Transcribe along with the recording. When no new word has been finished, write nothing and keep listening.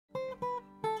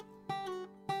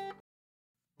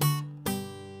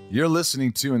You're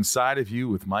listening to Inside of You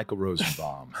with Michael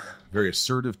Rosenbaum. Very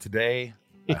assertive today.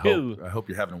 I hope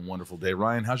you're having a wonderful day.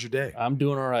 Ryan, how's your day? I'm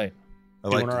doing all right. I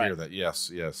like to hear that.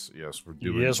 Yes. We're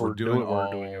doing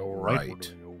all right. We're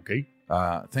doing okay.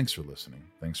 Thanks for listening.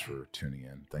 Thanks for tuning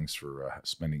in. Thanks for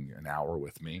spending an hour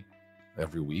with me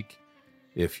every week.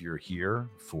 If you're here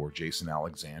for Jason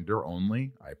Alexander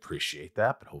only, I appreciate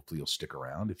that, but hopefully you'll stick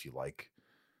around if you like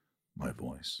my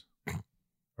voice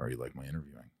or you like my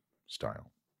interviewing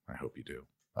style. I hope you do.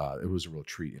 It was a real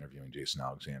treat interviewing Jason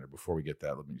Alexander. Before we get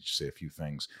that, let me just say a few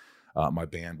things. My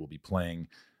band will be playing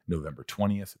November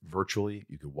 20th virtually.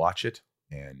 You could watch it,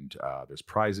 and there's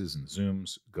prizes and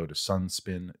Zooms. Go to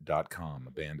sunspin.com.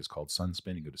 The band is called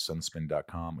Sunspin. You go to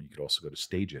sunspin.com, or you could also go to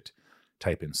Stage It,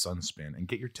 type in Sunspin, and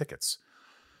get your tickets.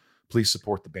 Please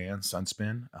support the band,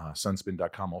 Sunspin.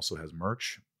 Sunspin.com also has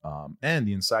merch. And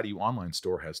the Inside of You online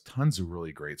store has tons of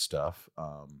really great stuff.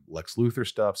 Lex Luthor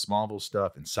stuff, Smallville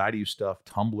stuff, Inside of You stuff,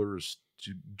 tumblers,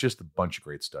 just a bunch of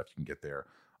great stuff you can get there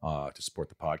to support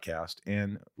the podcast.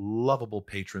 And lovable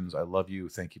patrons, I love you.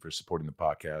 Thank you for supporting the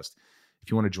podcast. If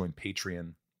you want to join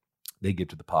Patreon, they give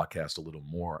to the podcast a little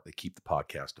more. They keep the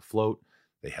podcast afloat.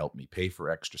 They help me pay for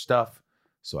extra stuff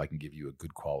so I can give you a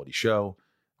good quality show.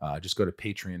 Just go to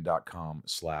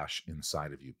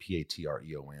patreon.com/inside of you,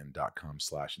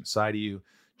 patreon.com/inside of you.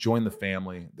 Join the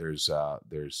family. There's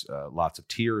lots of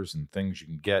tiers and things you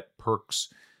can get,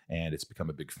 perks, and it's become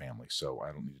a big family. So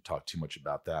I don't need to talk too much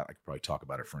about that. I could probably talk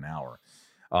about it for an hour.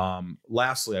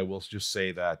 Lastly, I will just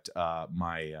say that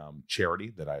my charity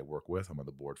that I work with, I'm on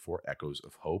the board for, Echoes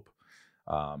of Hope.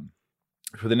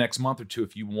 For the next month or two,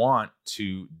 if you want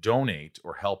to donate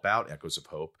or help out Echoes of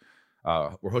Hope,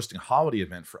 we're hosting a holiday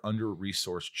event for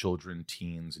under-resourced children,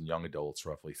 teens, and young adults.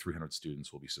 Roughly 300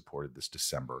 students will be supported this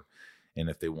December. And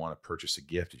if they want to purchase a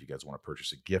gift, if you guys want to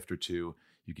purchase a gift or two,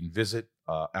 you can visit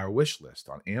our wish list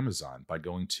on Amazon by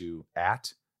going to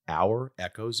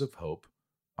 @OurEchoesOfHope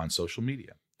on social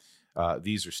media.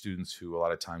 These are students who a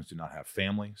lot of times do not have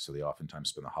family, so they oftentimes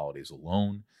spend the holidays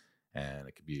alone, and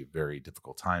it can be a very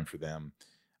difficult time for them.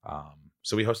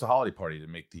 So we host a holiday party to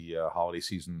make the holiday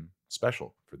season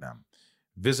special for them.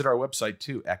 Visit our website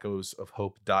too,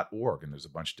 echoesofhope.org, and there's a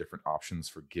bunch of different options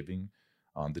for giving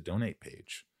on the donate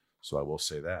page. So I will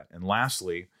say that. And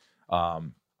lastly,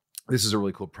 this is a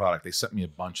really cool product. They sent me a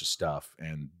bunch of stuff,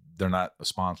 and they're not a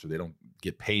sponsor. They don't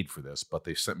get paid for this, but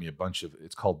they sent me a bunch of,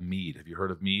 it's called Mead. Have you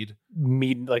heard of Mead?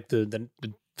 Mead, like the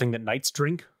thing that knights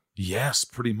drink? Yes,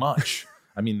 pretty much.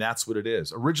 I mean, that's what it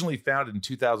is. Originally founded in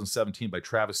 2017 by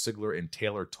Travis Sigler and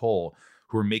Taylor Toll,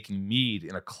 who are making mead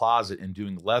in a closet and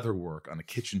doing leather work on a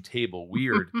kitchen table.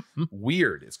 Weird,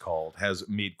 it's called, has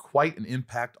made quite an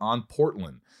impact on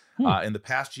Portland. In the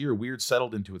past year, Weird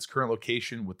settled into its current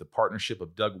location with the partnership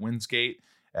of Doug Winsgate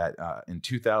in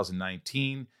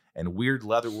 2019. And Weird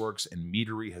Leatherworks and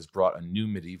Meadery has brought a new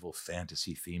medieval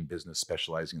fantasy-themed business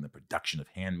specializing in the production of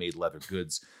handmade leather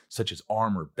goods, such as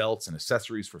armor, belts, and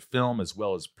accessories for film, as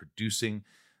well as producing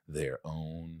their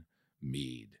own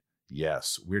mead.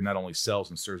 Yes, Weird not only sells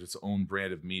and serves its own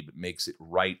brand of mead, but makes it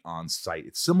right on site.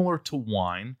 It's similar to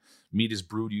wine. Mead is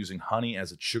brewed using honey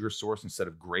as its sugar source instead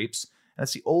of grapes, and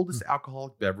it's the oldest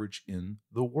alcoholic beverage in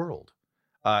the world.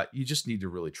 You just need to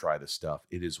really try this stuff.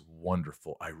 It is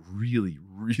wonderful. I really,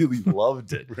 really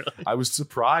loved it. Really? I was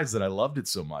surprised that I loved it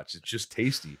so much. It's just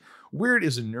tasty. Weird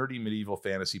is a nerdy medieval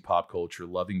fantasy pop culture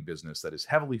loving business that is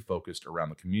heavily focused around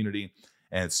the community,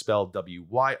 and it's spelled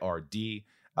WYRD.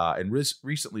 And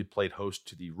recently played host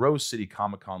to the Rose City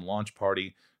Comic-Con launch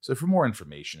party. So for more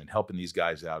information and helping these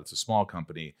guys out, it's a small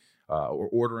company, or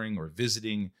ordering or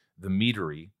visiting the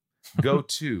Meadery, go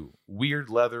to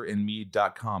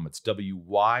weirdleatherandmead.com. It's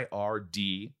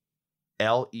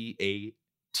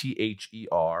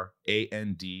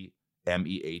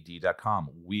WYRDLEATHERANDMEAD.com.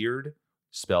 Weird,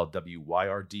 spelled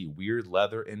WYRD,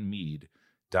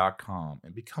 weirdleatherandmead.com,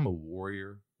 and become a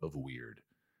warrior of weird.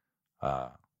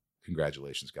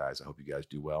 Congratulations, guys. I hope you guys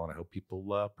do well, and I hope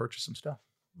people purchase some stuff.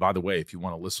 By the way, if you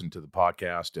want to listen to the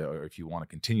podcast, or if you want to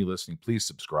continue listening, please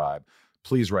subscribe.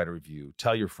 Please write a review.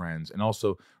 Tell your friends. And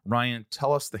also, Ryan,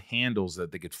 tell us the handles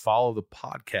that they could follow the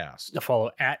podcast. Follow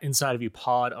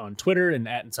 @InsideOfYouPod on Twitter and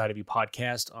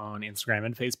 @InsideOfYouPodcast on Instagram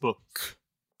and Facebook.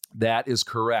 That is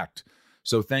correct.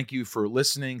 So thank you for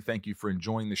listening. Thank you for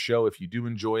enjoying the show. If you do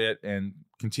enjoy it, and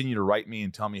continue to write me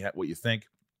and tell me what you think.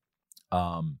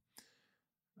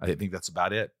 I think that's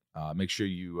about it. Make sure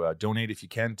you donate if you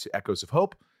can to Echoes of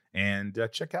Hope, and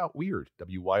check out Weird,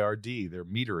 WYRD, their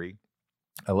Meadery.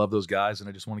 I love those guys, and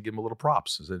I just want to give them a little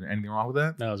props. Is there anything wrong with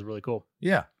that? That was really cool.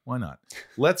 Yeah, why not?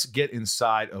 Let's get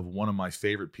inside of one of my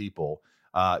favorite people.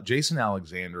 Jason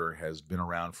Alexander has been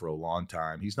around for a long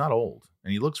time. He's not old,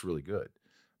 and he looks really good.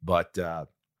 But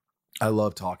I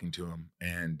love talking to him,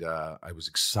 and I was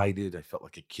excited. I felt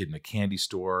like a kid in a candy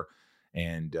store,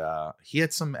 and he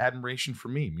had some admiration for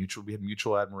me. We had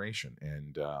mutual admiration,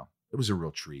 and it was a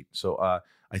real treat. So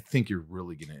I think you're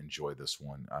really going to enjoy this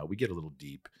one. We get a little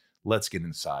deep. Let's get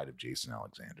inside of Jason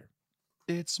Alexander.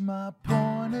 It's my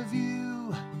point of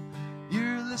view.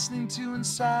 You're listening to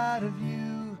Inside of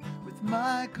You with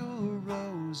Michael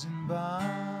Rosenbaum.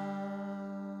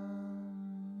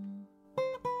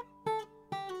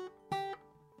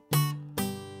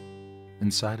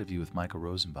 Inside of You with Michael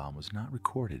Rosenbaum was not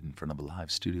recorded in front of a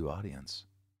live studio audience.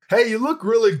 Hey, you look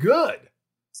really good.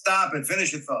 Stop it.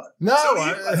 Finish your thought. No,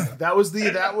 that was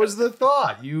the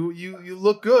thought. You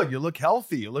look good. You look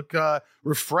healthy. You look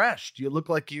refreshed. You look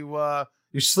like you're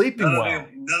sleeping well.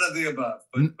 None of the above.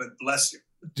 But bless you.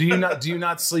 Do you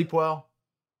not sleep well?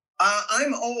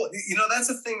 I'm old. That's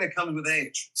a thing that comes with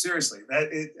age. Seriously,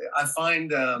 I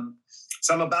find.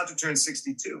 So I'm about to turn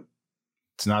 62.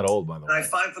 It's not old, by the way. And I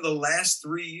find for the last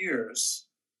 3 years,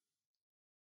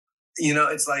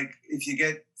 it's like if you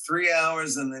get 3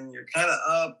 hours and then you're kind of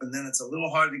up and then it's a little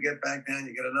hard to get back down,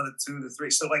 you get another 2 to 3.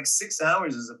 So like 6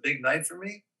 hours is a big night for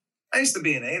me. I used to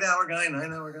be an 8-hour guy,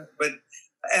 9-hour guy.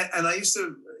 And I used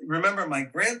to remember my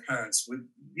grandparents would,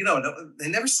 they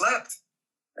never slept.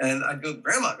 And I'd go,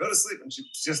 Grandma, go to sleep. And she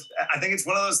just, I think it's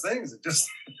one of those things.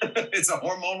 It's a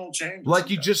hormonal change. Like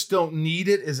you just don't need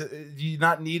it? Do you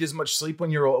not need as much sleep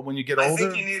when you get older? I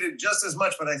think you need it just as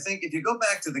much. But I think if you go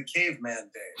back to the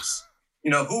caveman days,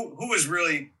 who was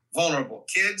really vulnerable?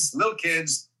 Little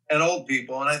kids and old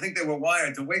people. And I think they were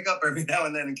wired to wake up every now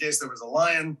and then in case there was a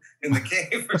lion in the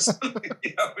cave or something.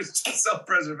 It was just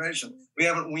self-preservation. We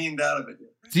haven't weaned out of it yet.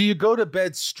 Do you go to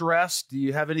bed stressed? Do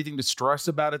you have anything to stress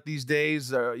about it these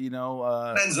days?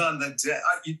 Depends on the day.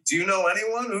 Do you know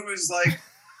anyone who is like,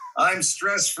 I'm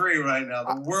stress-free right now.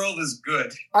 The world is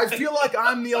good. I feel like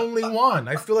I'm the only one.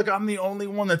 I feel like I'm the only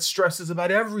one that stresses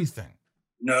about everything.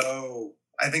 No,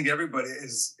 I think everybody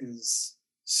is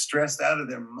stressed out of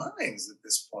their minds at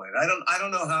this point. I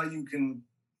don't know how you can.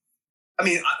 I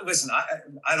mean, listen,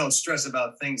 I don't stress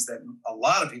about things that a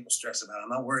lot of people stress about. I'm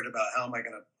not worried about how am I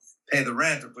going to pay the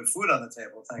rent or put food on the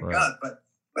table, thank God.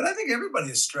 But I think everybody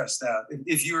is stressed out.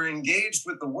 If you're engaged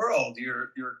with the world,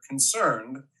 you're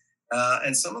concerned,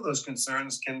 and some of those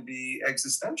concerns can be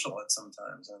existential at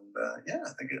sometimes. And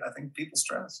I think people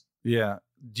stress. Yeah.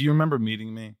 Do you remember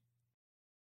meeting me?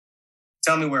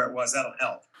 Tell me where it was. That'll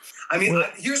help. I mean,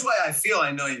 here's why I feel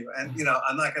I know you, and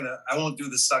I won't do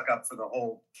the suck up for the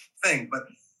whole thing, but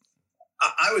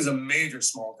I was a major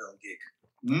Smallville geek,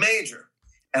 major.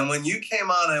 And when you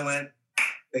came on, I went,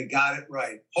 they got it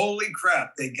right. Holy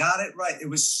crap, they got it right. It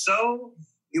was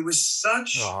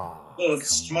such both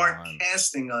smart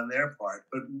casting on their part,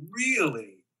 but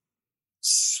really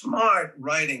smart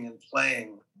writing and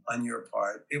playing on your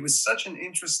part. It was such an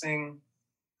interesting,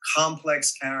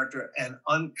 complex character and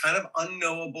kind of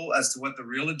unknowable as to what the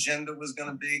real agenda was going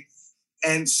to be.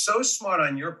 And so smart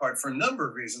on your part for a number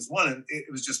of reasons. One, it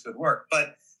was just good work.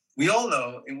 But we all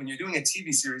know, and when you're doing a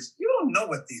TV series, you don't know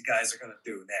what these guys are going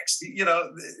to do next.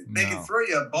 They can throw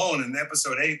you a bone in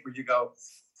episode 8 where you go,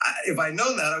 if I'd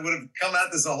known that, I would have come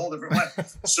at this a whole different way.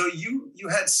 So you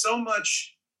had so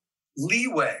much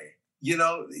leeway.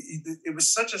 It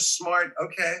was such a smart,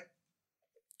 okay,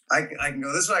 I can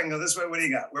go this way, I can go this way. What do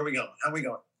you got? Where are we going? How are we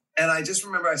going? And I just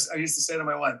remember I used to say to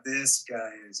my wife, this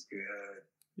guy is good.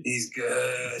 He's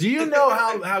good. Do you know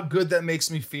how good that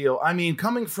makes me feel? I mean,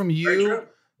 coming from you,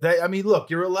 look,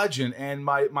 you're a legend, and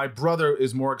my brother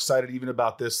is more excited even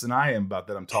about this than I am about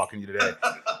that I'm talking to you today.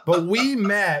 But we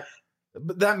met.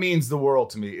 That means the world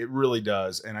to me. It really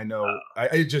does, and I know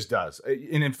it just does.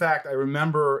 And in fact, I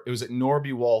remember it was at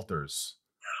Norby Walters.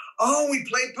 Oh, we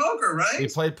played poker, right? We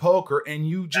played poker, and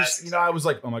you just, I was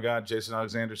like, oh my God, Jason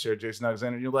Alexander's here, Jason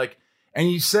Alexander. And you're like, and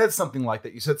you said something like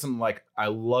that. You said something like, I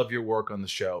love your work on the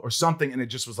show or something. And it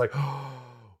just was like, oh,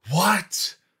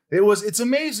 what? It's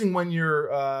amazing when you're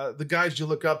the guys you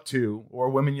look up to or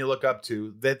women you look up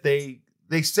to that they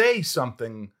say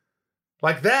something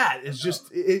like that. It's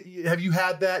just, have you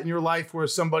had that in your life where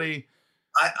somebody?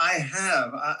 I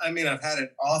have. I mean, I've had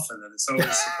it often, and it's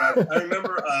always surprising. I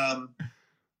remember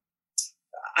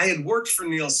I had worked for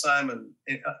Neil Simon,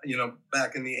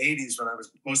 back in the 80s when I was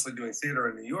mostly doing theater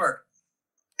in New York.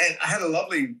 And I had a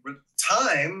lovely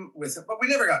time with him, but we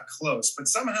never got close. But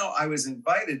somehow I was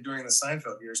invited during the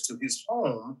Seinfeld years to his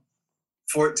home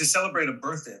to celebrate a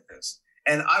birthday of his.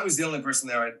 And I was the only person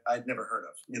there I'd never heard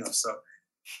of,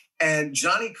 and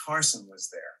Johnny Carson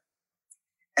was there.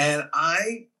 And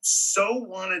I so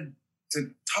wanted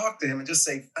to talk to him and just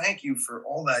say thank you for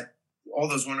all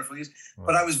those wonderful years.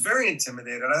 But I was very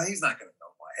intimidated. He's not going to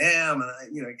know who I am. And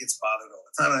he gets bothered all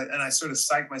the time. And I sort of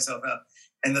psyched myself out.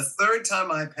 And the third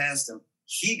time I passed him,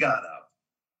 he got up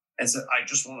and said, I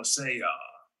just want to say,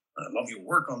 I love your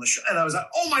work on the show. And I was like,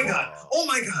 oh my God, oh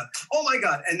my God, oh my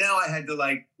God. And now I had to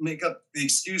like make up the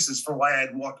excuses for why I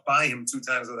had walked by him 2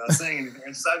 times without saying anything.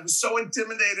 I was so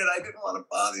intimidated. I didn't want to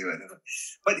bother you.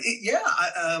 But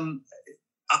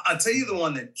I'll tell you the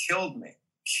one that killed me.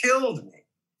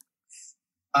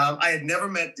 I had never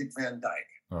met Dick Van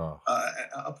Dyke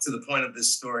up to the point of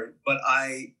this story, but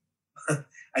I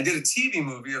did a TV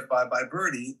movie of Bye Bye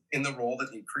Birdie in the role that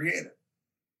he created.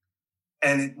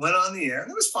 And it went on the air,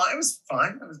 and it was fine. It was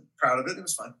fine. I was proud of it. It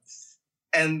was fine.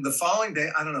 And the following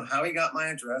day, I don't know how he got my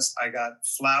address. I got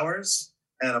flowers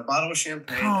and a bottle of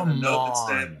champagne and a note that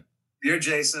said, Dear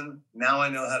Jason, now I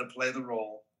know how to play the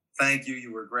role. Thank you.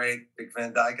 You were great, Dick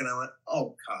Van Dyke. And I went,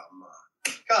 oh,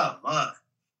 come on.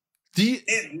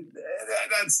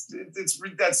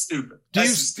 That's stupid.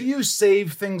 Do you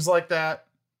save things like that?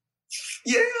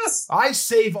 Yes. I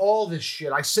save all this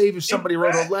shit. I save if somebody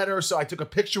wrote a letter, so I took a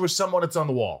picture with someone, it's on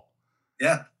the wall.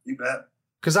 Yeah, you bet.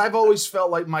 Because I've always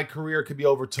felt like my career could be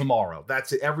over tomorrow.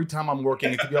 That's it. Every time I'm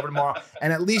working, it could be over tomorrow.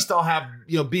 And at least I'll have,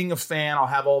 being a fan, I'll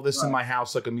have all this in my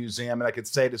house like a museum, and I could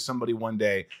say to somebody one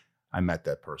day, I met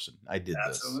that person. I did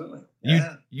this. Absolutely.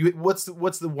 Yeah. What's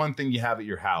the one thing you have at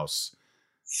your house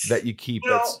that you keep?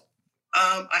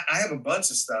 I have a bunch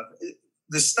of stuff.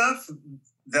 The stuff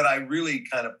that I really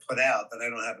kind of put out that I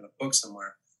don't have in a book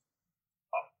somewhere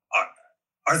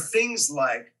are things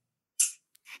like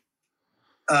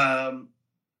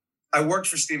I worked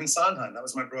for Stephen Sondheim. That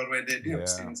was my Broadway debut with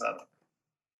Stephen Sondheim.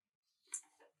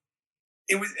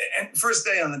 It was, and first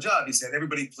day on the job, he said,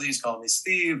 everybody please call me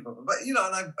Steve. But, and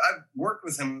I've worked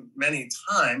with him many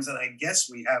times, and I guess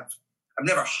I've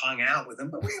never hung out with him,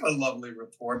 but we have a lovely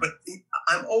rapport. But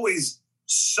I'm always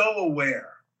so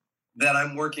aware that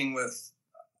I'm working with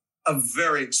a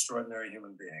very extraordinary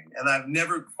human being. And I've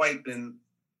never quite been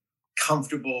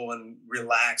comfortable and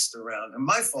relaxed around him.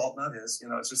 My fault, not his.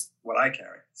 It's just what I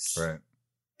carry. Right.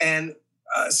 And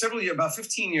about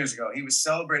 15 years ago, he was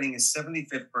celebrating his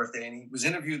 75th birthday, and he was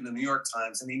interviewed in the New York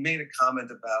Times, and he made a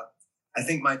comment about, I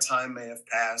think my time may have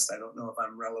passed. I don't know if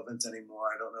I'm relevant anymore.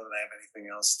 I don't know that I have anything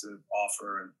else to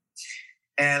offer.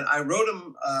 And I wrote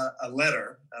him a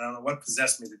letter. I don't know what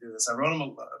possessed me to do this. I wrote him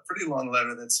a pretty long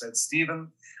letter that said,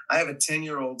 Stephen, I have a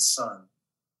 10-year-old son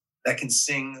that can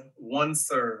sing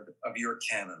 1/3 of your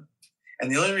canon.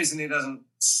 And the only reason he doesn't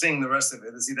sing the rest of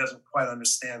it is he doesn't quite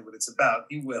understand what it's about.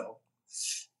 He will.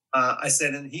 I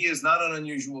said, and he is not an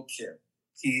unusual kid.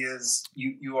 He is,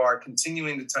 you are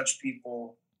continuing to touch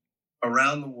people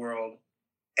around the world.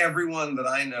 Everyone that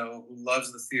I know who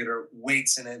loves the theater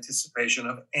waits in anticipation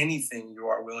of anything you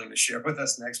are willing to share with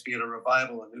us next, be it a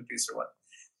revival, a new piece, or what.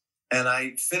 And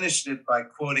I finished it by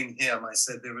quoting him. I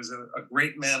said, there was a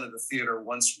great man of the theater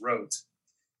once wrote,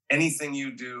 anything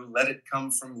you do, let it come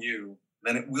from you,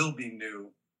 then it will be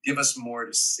new. Give us more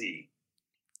to see.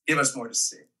 Give us more to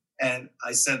see. And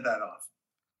I sent that off.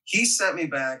 He sent me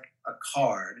back a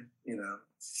card,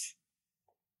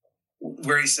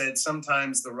 where he said,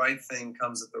 sometimes the right thing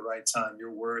comes at the right time.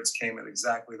 Your words came at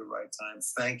exactly the right time.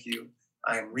 Thank you.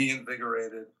 I am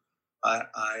reinvigorated.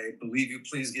 I believe you.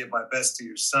 Please give my best to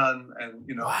your son. And,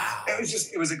 wow.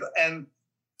 And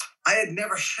I had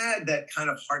never had that kind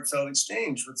of heartfelt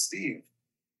exchange with Steve.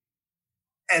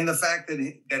 And the fact that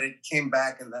it came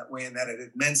back in that way and that it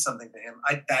had meant something to him,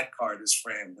 that card is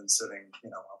framed and sitting,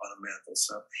 up on a mantle.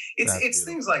 So it's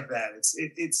things like that.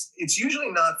 It's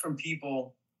usually not from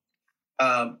people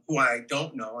who I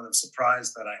don't know, and I'm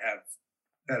surprised that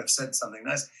that have said something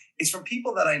nice. It's from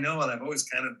people that I know, and I've always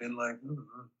kind of been like,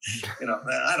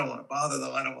 I don't want to bother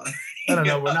them. I don't want to. I don't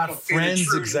know. We're not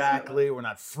friends exactly. We're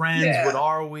not friends. Yeah. What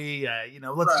are we?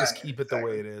 Let's just keep it the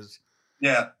way it is.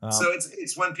 Yeah. So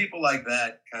it's when people like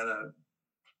that kind of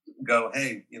go,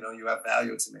 hey, you have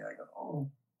value to me. I go, oh,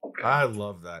 okay. I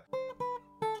love that.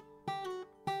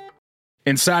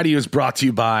 Inside of You is brought to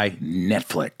you by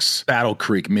Netflix. Battle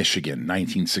Creek, Michigan,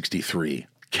 1963.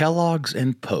 Kellogg's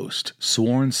and Post,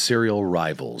 sworn cereal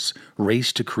rivals,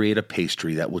 race to create a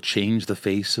pastry that will change the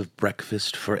face of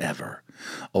breakfast forever.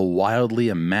 A wildly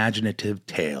imaginative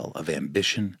tale of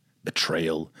ambition,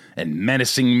 betrayal, and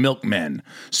menacing milkmen,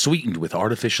 sweetened with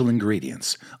artificial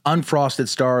ingredients. Unfrosted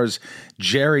stars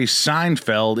Jerry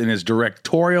Seinfeld in his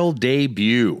directorial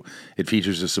debut. It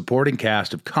features a supporting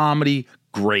cast of comedy,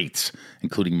 greats,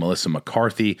 including Melissa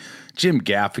McCarthy, Jim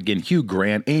Gaffigan, Hugh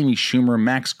Grant, Amy Schumer,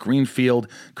 Max Greenfield,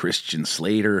 Christian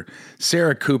Slater,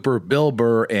 Sarah Cooper, Bill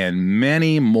Burr, and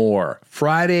many more.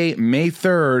 Friday, May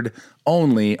 3rd,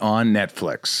 only on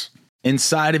Netflix.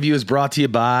 Inside of You is brought to you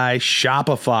by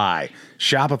Shopify.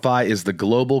 Shopify is the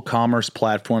global commerce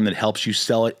platform that helps you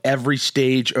sell at every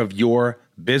stage of your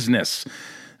business.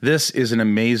 This is an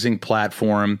amazing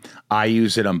platform. I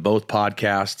use it on both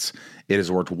podcasts. It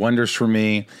has worked wonders for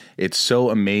me. It's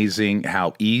so amazing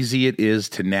how easy it is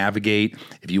to navigate.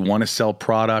 If you want to sell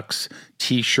products,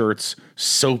 t-shirts,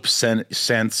 soap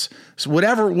scents,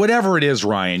 whatever it is,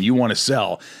 Ryan, you want to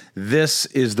sell, this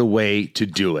is the way to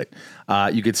do it.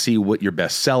 You can see what your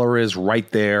best seller is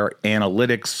right there,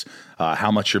 analytics,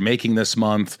 how much you're making this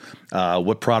month,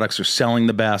 what products are selling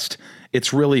the best.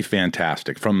 It's really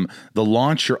fantastic. From the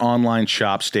launch your online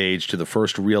shop stage to the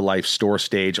first real life store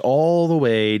stage, all the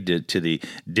way to the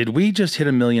did we just hit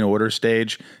 1 million order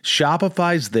stage?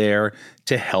 Shopify's there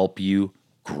to help you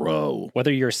grow.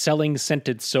 Whether you're selling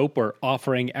scented soap or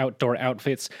offering outdoor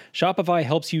outfits, Shopify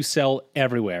helps you sell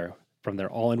everywhere. From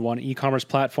their all-in-one e-commerce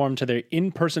platform to their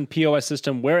in-person POS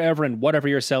system, wherever and whatever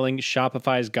you're selling,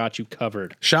 Shopify's got you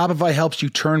covered. Shopify helps you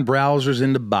turn browsers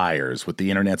into buyers with the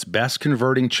internet's best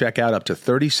converting checkout up to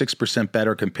 36%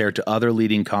 better compared to other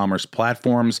leading commerce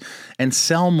platforms, and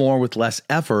sell more with less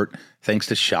effort thanks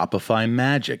to Shopify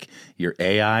Magic, your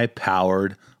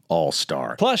AI-powered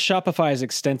all-star. Plus, Shopify's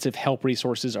extensive help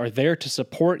resources are there to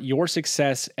support your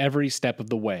success every step of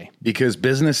the way. Because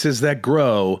businesses that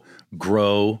grow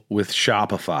with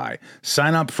Shopify.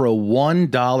 Sign up for a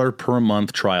 $1 per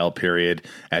month trial period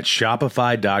at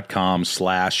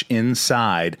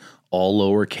shopify.com/inside, all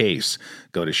lowercase.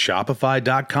 Go to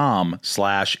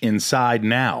shopify.com/inside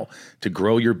now to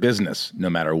grow your business, no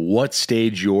matter what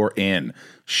stage you're in.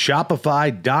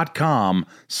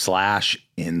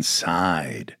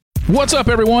 Shopify.com/inside. What's up,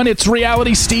 everyone? It's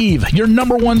Reality Steve, your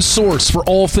number one source for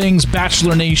all things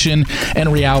Bachelor Nation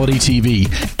and reality TV.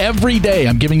 Every day,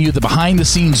 I'm giving you the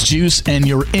behind-the-scenes juice and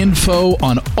your info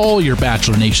on all your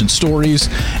Bachelor Nation stories,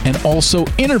 and also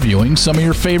interviewing some of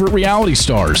your favorite reality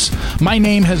stars. My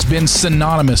name has been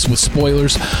synonymous with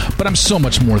spoilers, but I'm so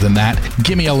much more than that.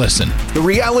 Give me a listen. The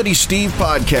Reality Steve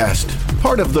Podcast,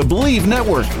 part of the Believe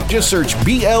Network. Just search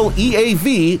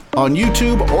BLEAV on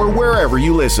YouTube or wherever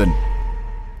you listen.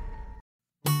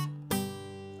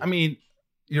 I mean,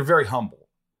 you're very humble,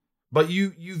 but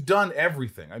you've done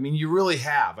everything. I mean, you really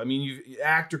have. I mean, you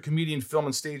actor, comedian, film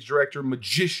and stage director,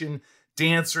 magician,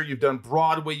 dancer. You've done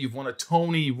Broadway. You've won a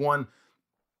Tony. You've won.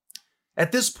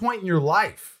 At this point in your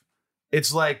life,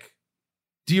 it's like,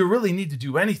 do you really need to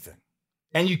do anything?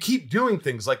 And you keep doing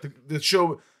things like the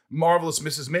show Marvelous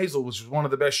Mrs. Maisel, which is one of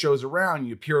the best shows around.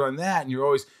 You appeared on that, and you're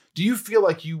always. Do you feel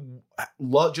like you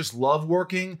just love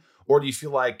working, or do you feel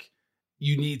like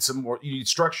you need some more, you need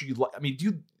structure? I mean,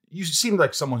 you seem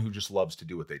like someone who just loves to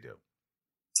do what they do.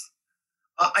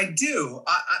 I do.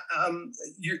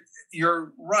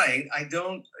 You're right. I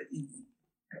don't,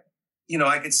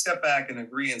 I could step back and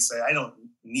agree and say, I don't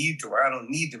need to work. I don't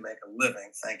need to make a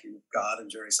living. Thank you, God and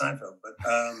Jerry Seinfeld. But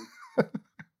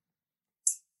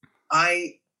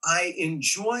I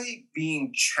enjoy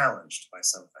being challenged by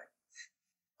something.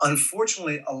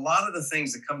 Unfortunately, a lot of the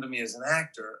things that come to me as an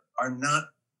actor are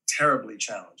not terribly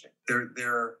challenging.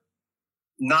 They're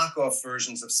knockoff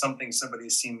versions of something somebody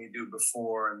has seen me do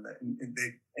before, and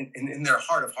they, in their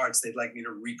heart of hearts, they'd like me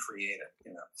to recreate it.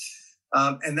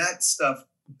 And that stuff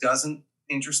doesn't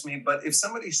interest me. But if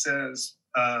somebody says,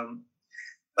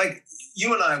 like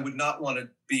you and I would not want to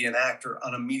be an actor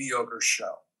on a mediocre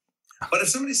show, but if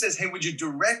somebody says, "Hey, would you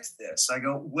direct this?" I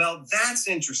go, "Well, that's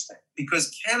interesting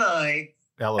because can I?"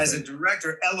 As a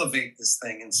director, elevate this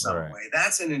thing in some way.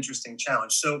 That's an interesting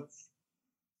challenge. So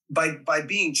by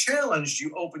being challenged,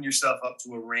 you open yourself up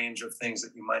to a range of things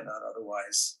that you might not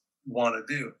otherwise want to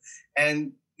do.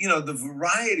 And, the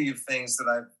variety of things that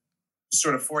I've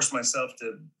sort of forced myself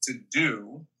to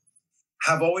do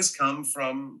have always come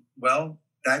from, well,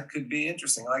 that could be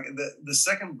interesting. Like the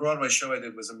second Broadway show I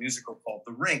did was a musical called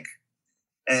The Rink.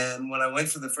 And when I went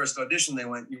for the first audition, they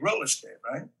went, "You roller skate,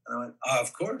 right?" And I went, "Oh,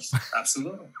 of course.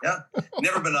 Absolutely. Yeah.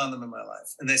 Never been on them in my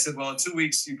life." And they said, "Well, in 2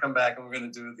 weeks, you come back and we're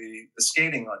going to do the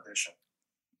skating audition."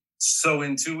 So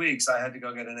in 2 weeks, I had to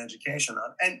go get an education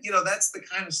on. And, that's the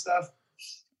kind of stuff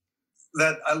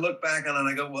that I look back on and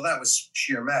I go, well, that was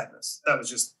sheer madness. That was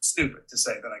just stupid to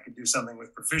say that I could do something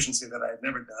with proficiency that I had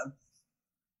never done.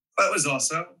 But it was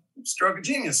also a stroke of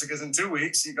genius because in 2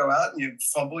 weeks, you go out and you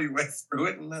fumble your way through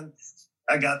it, and then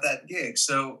I got that gig.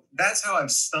 So that's how I've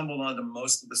stumbled onto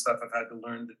most of the stuff I've had to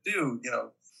learn to do.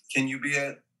 Can you be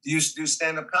a Do you do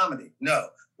stand-up comedy? No.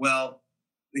 Well,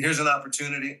 here's an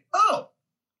opportunity. Oh,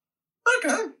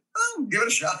 okay. I'll give it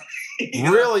a shot.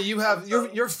 Really?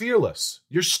 You're fearless.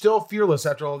 You're still fearless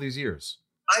after all these years.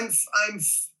 I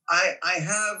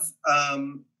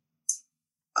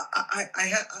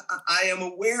am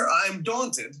aware. I'm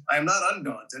daunted. I am not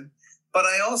undaunted, but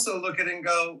I also look at it and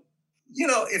go,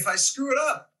 if I screw it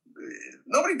up,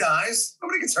 nobody dies.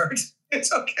 Nobody gets hurt.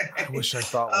 It's okay. I wish I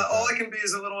thought like all that. I can be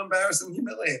is a little embarrassed and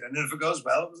humiliated. And if it goes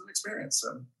well, it was an experience.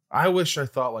 So. I wish I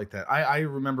thought like that. I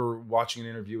remember watching an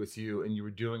interview with you, and you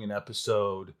were doing an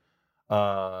episode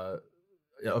of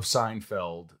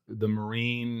Seinfeld, the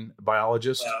marine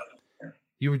biologist.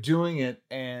 You were doing it,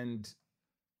 and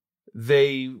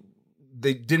they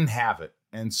didn't have it,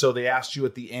 and so they asked you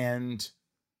at the end,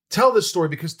 tell this story,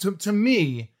 because to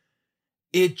me,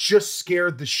 it just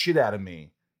scared the shit out of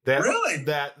me.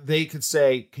 That they could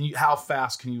say, how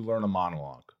fast can you learn a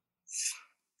monologue?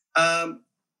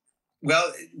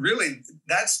 Well, really,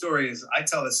 that story is, I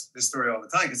tell this story all the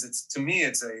time because to me,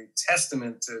 it's a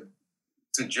testament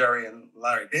to Jerry and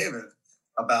Larry David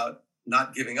about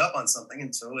not giving up on something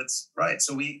until it's right.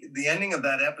 So the ending of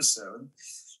that episode,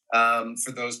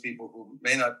 for those people who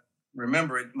may not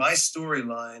remember it, my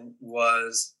storyline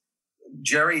was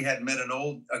Jerry had met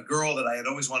a girl that I had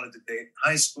always wanted to date in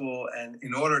high school. And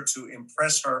in order to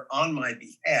impress her on my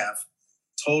behalf,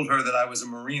 told her that I was a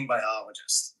marine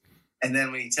biologist. And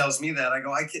then when he tells me that, I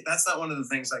go, that's not one of the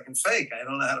things I can fake. I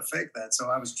don't know how to fake that.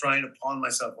 So I was trying to pawn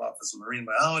myself off as a marine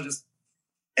biologist.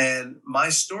 And my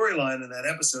storyline in that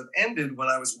episode ended when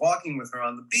I was walking with her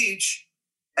on the beach,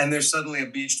 and there's suddenly a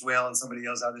beached whale and somebody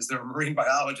yells out, is there a marine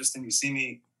biologist? And you see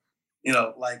me,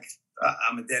 like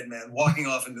I'm a dead man walking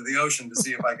off into the ocean to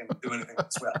see if I can do anything with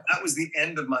this whale. That was the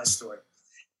end of my story.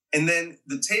 And then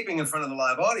the taping in front of the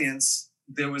live audience,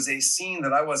 there was a scene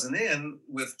that I wasn't in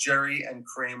with Jerry and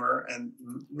Kramer and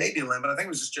maybe Lynn, but I think it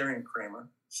was just Jerry and Kramer,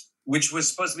 which was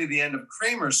supposed to be the end of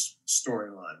Kramer's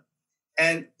storyline.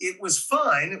 And it was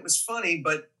fine. It was funny,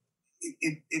 but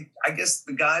I guess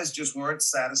the guys just weren't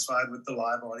satisfied with the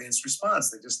live audience response.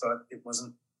 They just thought it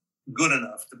wasn't good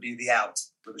enough to be the out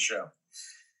for the show.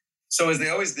 So as they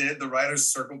always did, the writers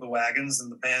circled the wagons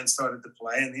and the band started to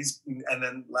play. And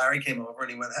then Larry came over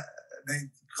and he went,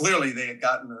 they had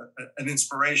gotten an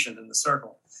inspiration in the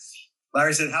circle.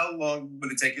 Larry said, how long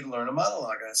would it take you to learn a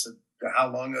monologue? I said,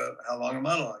 how long a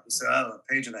monologue? He said, I don't know,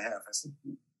 a page and a half. I said,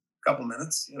 a couple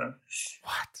minutes,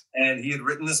 What? And he had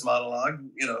written this monologue,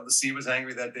 the sea was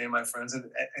angry that day, my friends.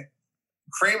 And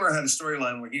Kramer had a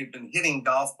storyline where he had been hitting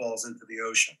golf balls into the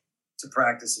ocean to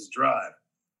practice his drive.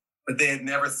 But they had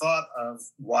never thought of,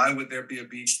 why would there be a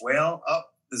beached whale? Oh,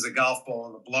 there's a golf ball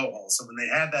in the blowhole. So when they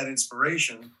had that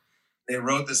inspiration, they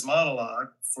wrote this monologue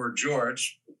for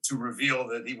George to reveal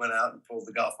that he went out and pulled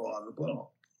the golf ball out of the blowhole.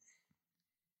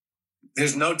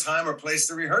 There's no time or place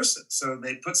to rehearse it. So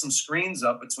they put some screens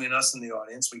up between us and the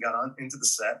audience. We got on into the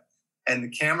set, and the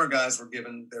camera guys were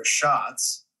given their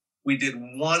shots. We did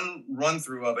one run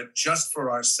through of it just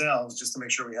for ourselves, just to make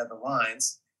sure we had the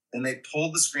lines. And they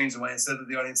pulled the screens away and said to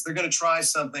the audience, they're going to try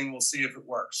something. We'll see if it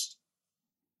works.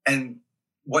 And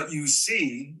what you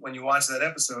see when you watch that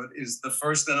episode is the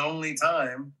first and only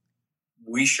time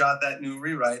we shot that new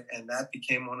rewrite. And that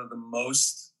became one of the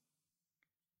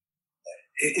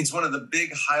it's one of the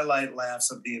big highlight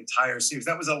laughs of the entire series.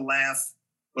 That was a laugh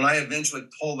when I eventually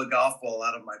pulled the golf ball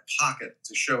out of my pocket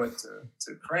to show it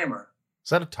to Kramer. Is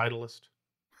that a Titleist?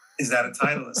 Is that a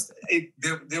Titleist?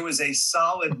 There was a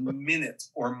solid minute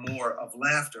or more of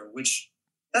laughter, which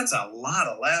that's a lot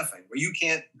of laughing, where you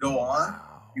can't go on.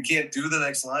 You can't do the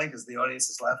next line because the audience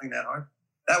is laughing that hard.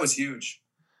 That was huge.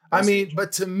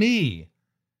 But to me,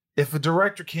 if a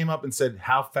director came up and said,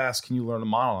 how fast can you learn a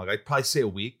monologue? I'd probably say a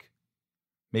week,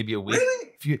 maybe a week.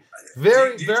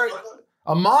 Really?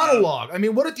 A monologue. I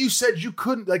mean, what if you said you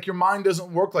couldn't, like your mind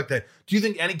doesn't work like that? Do you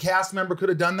think any cast member could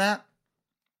have done that?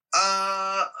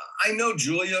 I know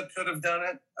Julia could have done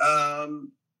it.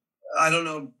 I don't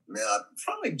know.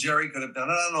 Probably Jerry could have done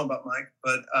it. I don't know about Mike,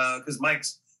 but because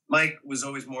Mike was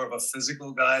always more of a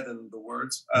physical guy than the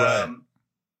words. Right.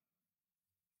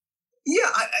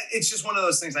 It's just one of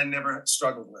those things I never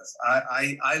struggled with.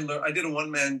 I did a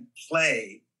one-man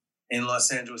play in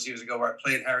Los Angeles years ago where I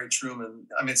played Harry Truman.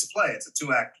 I mean, it's a play. It's a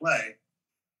 2-act play.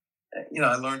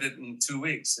 I learned it in 2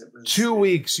 weeks. It was 2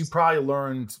 weeks. You probably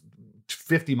learned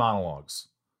 50 monologues.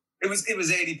 It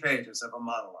was 80 pages of a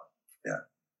monologue. Yeah.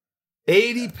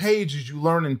 80 pages you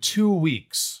learn in 2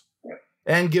 weeks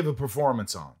and give a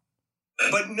performance on.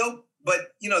 But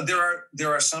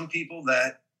there are some people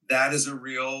that is a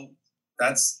real,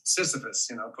 that's Sisyphus,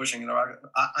 pushing it around.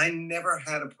 I never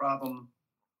had a problem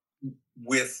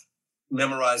with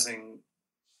memorizing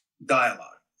dialogue.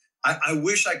 I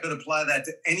wish I could apply that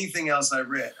to anything else I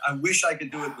read. I wish I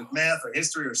could do it with math or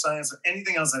history or science or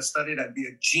anything else I studied. I'd be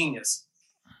a genius.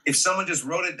 If someone just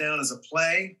wrote it down as a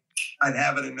play, I'd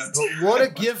have it in no time. But what a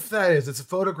gift that is. It's a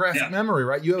photographic memory,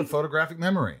 right? You have a photographic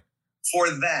memory.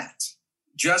 For that.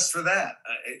 Just for that.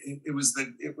 It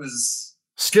was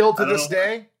still to this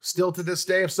day,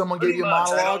 if someone gave you a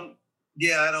monologue.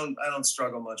 I don't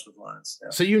struggle much with lines. Yeah.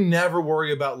 So you never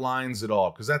worry about lines at all,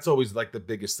 because that's always like the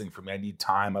biggest thing for me. I need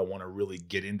time. I want to really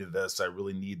get into this. I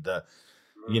really need the,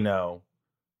 you know.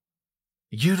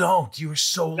 You don't. You are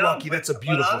so lucky. That's a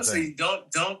beautiful honestly, thing.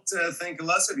 Don't think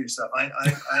less of yourself. I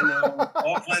know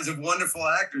all kinds of wonderful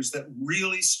actors that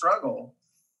really struggle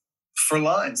for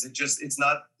lines.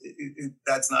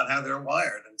 That's not how they're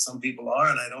wired, and some people are,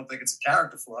 and I don't think it's a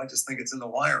character flaw. I just think it's in the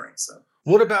wiring. So.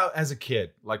 What about as a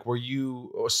kid? Like, were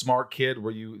you a smart kid?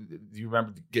 Do you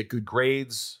remember get good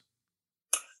grades?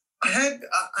 I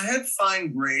had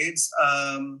fine grades.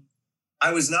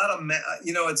 I was not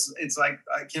it's like,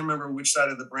 I can't remember which side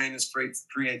of the brain is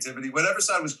creativity. Whatever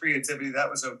side was creativity, that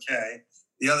was okay.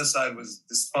 The other side was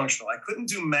dysfunctional. I couldn't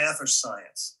do math or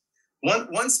science.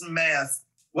 Once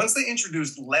they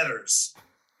introduced letters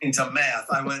into math,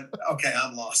 I went, okay,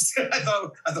 I'm lost. I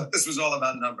thought this was all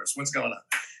about numbers. What's going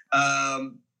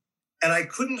on? And I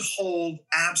couldn't hold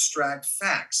abstract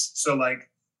facts. So like,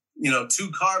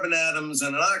 2 carbon atoms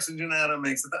and an oxygen atom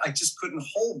I just couldn't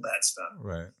hold that stuff.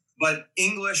 Right. But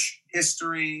English,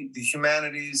 history, the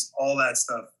humanities, all that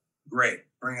stuff, great.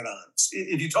 Bring it on.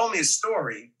 If you told me a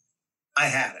story, I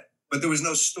had it. But there was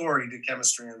no story to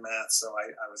chemistry and math, so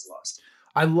I was lost.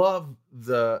 I love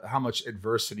how much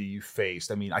adversity you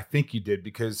faced. I mean, I think you did,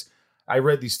 because I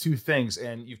read these 2 things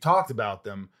and you've talked about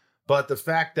them, but the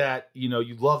fact that,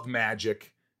 you loved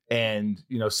magic and,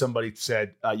 somebody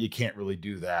said, you can't really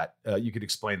do that. You could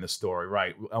explain the story,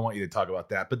 right? I want you to talk about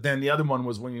that. But then the other one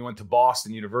was when you went to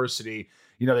Boston University,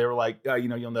 they were like,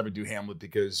 you'll never do Hamlet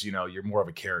because, you're more of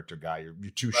a character guy.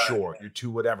 You're too short. You're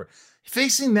too whatever.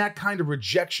 Facing that kind of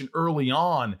rejection early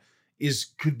on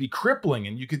could be crippling,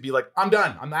 and you could be like, I'm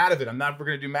done. I'm out of it. I'm never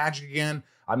going to do magic again.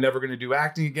 I'm never going to do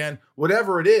acting again,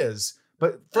 whatever it is.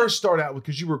 But first start out with,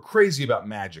 because you were crazy about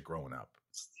magic growing up.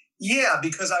 Yeah,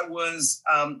 because I was,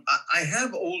 I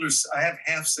have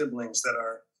half siblings that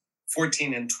are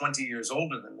 14 and 20 years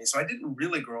older than me. So I didn't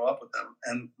really grow up with them.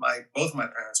 And both my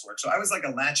parents worked. So I was like a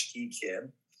latchkey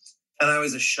kid, and I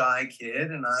was a shy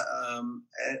kid.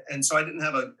 And so I didn't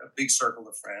have a big circle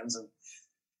of friends. And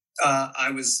I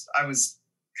was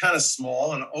kind of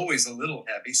small and always a little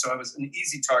heavy. So I was an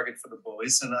easy target for the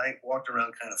bullies, and I walked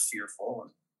around kind of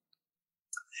fearful.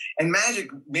 And magic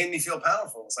made me feel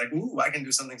powerful. It's like, ooh, I can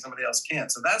do something somebody else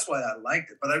can't. So that's why I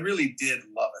liked it. But I really did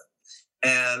love it.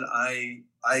 And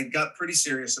I got pretty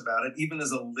serious about it. Even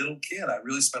as a little kid, I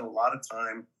really spent a lot of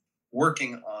time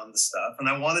working on the stuff. And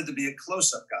I wanted to be a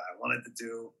close-up guy. I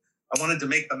wanted to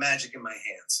make the magic in my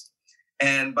hands.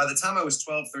 And by the time I was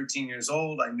 12, 13 years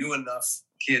old, I knew enough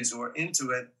kids who were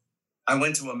into it. I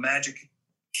went to a magic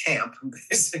camp,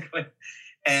 basically.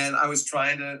 And I was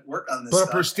trying to work on this stuff.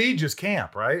 But a prestigious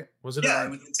camp, right? Was it? Yeah,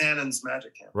 it was the Tannen's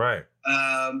Magic Camp. Right.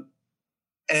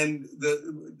 And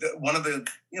one of the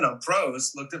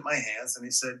pros looked at my hands and he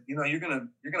said, you're gonna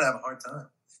have a hard time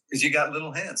because you got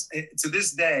little hands. To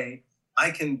this day,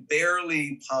 I can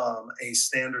barely palm a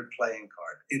standard playing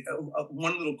card.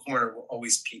 One little corner will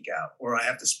always peek out, or I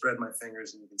have to spread my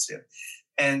fingers and you can see it.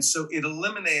 And so it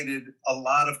eliminated a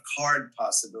lot of card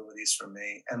possibilities for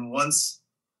me. And once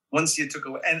you took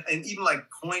away, and even like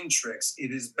coin tricks,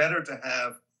 it is better to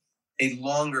have a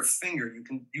longer finger.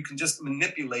 You can just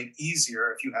manipulate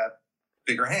easier if you have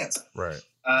bigger hands. Right.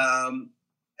 And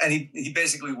he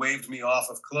basically waved me off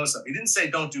of close-up. He didn't say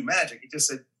don't do magic. He just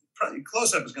said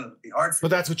close-up is going to be hard for you.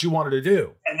 But that's what you wanted to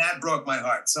do. And that broke my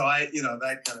heart. So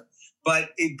that kind of,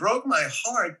 but it broke my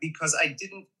heart because I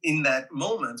didn't in that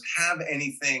moment have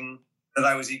anything that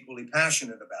I was equally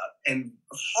passionate about. And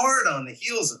hard on the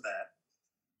heels of that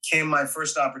came my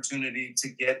first opportunity to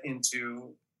get in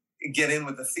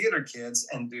with the theater kids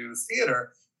and do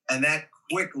theater. And that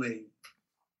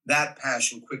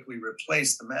passion quickly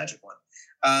replaced the magic one.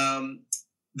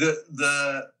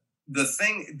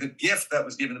 The gift that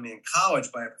was given to me in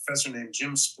college by a professor named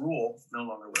Jim Spruill, no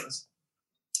longer with us,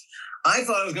 I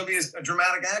thought I was going to be a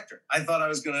dramatic actor. I thought I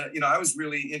was going to, I was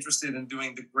really interested in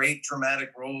doing the great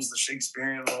dramatic roles, the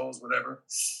Shakespearean roles, whatever.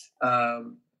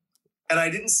 And I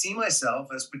didn't see myself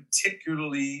as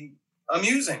particularly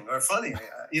amusing or funny.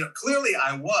 Clearly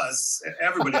I was.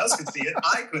 Everybody else could see it.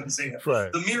 I couldn't see it.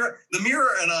 Right. The mirror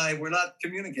and I were not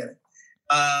communicating.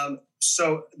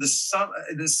 so the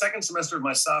second semester of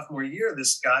my sophomore year,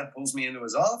 this guy pulls me into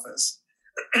his office,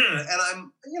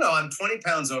 and I'm 20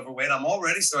 pounds overweight. I'm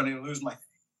already starting to lose my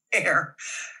hair.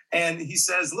 And he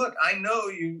says, look, I know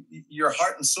your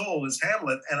heart and soul is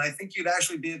Hamlet, and I think you'd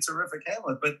actually be a terrific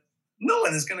Hamlet, but no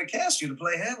one is going to cast you to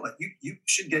play Hamlet. You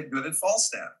should get good at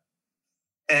Falstaff.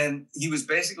 And he was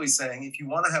basically saying, if you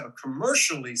want to have a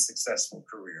commercially successful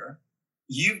career,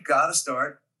 you've got to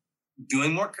start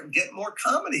get more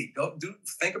comedy.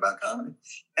 Think about comedy.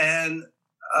 And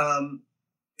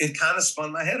it kind of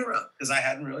spun my head around because I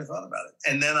hadn't really thought about it.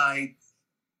 And then I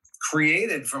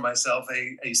created for myself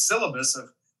a syllabus of,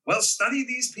 well, study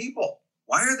these people.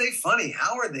 Why are they funny?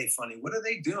 How are they funny? What are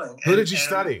they doing? Who did you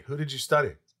study?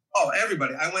 Oh,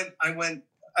 everybody. I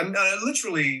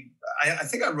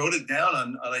think I wrote it down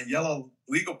on a yellow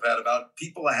legal pad about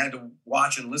people I had to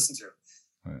watch and listen to.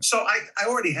 Right. So I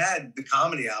already had the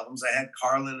comedy albums. I had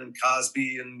Carlin and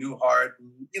Cosby and Newhart,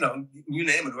 and, you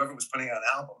name it, whoever was putting out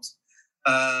albums.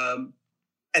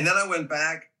 And then I went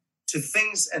back to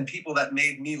things and people that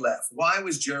made me laugh. Why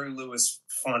was Jerry Lewis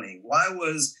funny? Why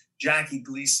was Jackie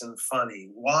Gleason funny?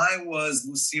 Why was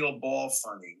Lucille Ball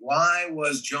funny? Why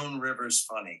was Joan Rivers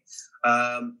funny?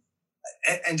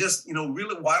 And just,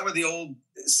 really, why were the old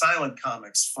silent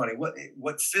comics funny?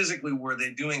 What physically were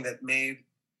they doing that made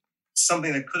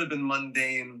something that could have been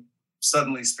mundane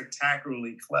suddenly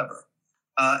spectacularly clever?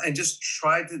 And just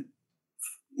tried to,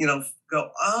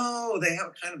 go, oh, they have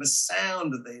a kind of a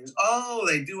sound that they use. Oh,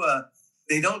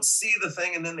 they don't see the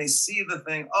thing and then they see the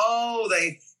thing. Oh,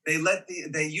 they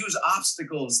use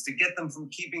obstacles to get them from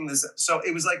keeping this. So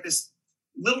it was like this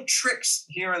little tricks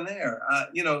here and there.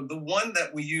 The one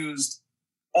that we used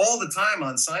all the time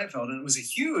on Seinfeld, and it was a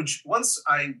huge, once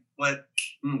I went,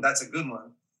 that's a good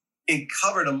one. It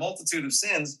covered a multitude of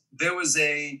sins. There was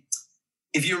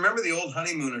if you remember the old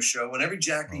Honeymooner show, whenever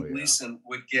Jackie Gleason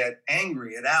would get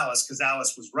angry at Alice because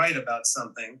Alice was right about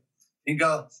something, he'd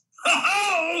go,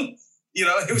 oh,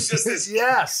 it was just this.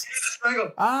 Yes.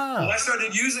 And I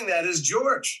started using that as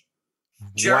George.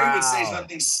 Jerry would say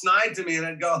something snide to me and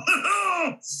I'd go,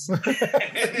 and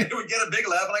it would get a big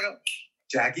laugh and I go,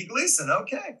 Jackie Gleason,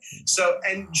 okay. So,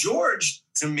 and George,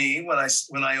 to me, when I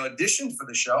auditioned for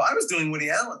the show, I was doing Woody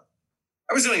Allen.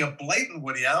 I was doing a blatant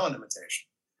Woody Allen imitation.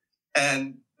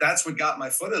 And that's what got my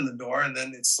foot in the door. And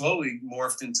then it slowly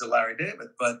morphed into Larry David.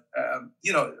 But,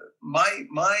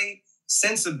 my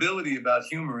sensibility about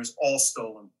humor is all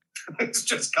stolen. It's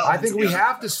just I think we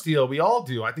have to steal. We all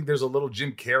do. I think there's a little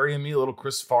Jim Carrey in me, a little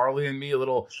Chris Farley in me, a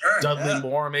little Dudley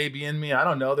Moore maybe in me. I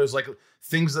don't know. There's like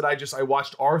things that I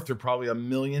watched Arthur probably 1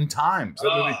 million times.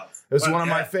 It was one of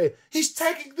my favorite. He's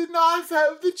taking the knife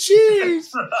out of the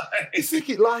cheese. Right. You think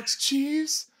it likes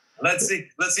cheese? Let's see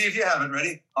if you have it.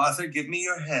 Ready? Arthur, give me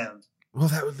your hand. Well,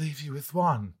 that would leave you with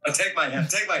one. Take my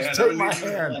hand. Take my hand. Take my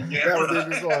hand. That would leave you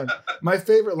with one. My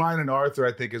favorite line in Arthur,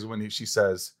 I think, is when she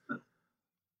says,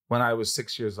 when I was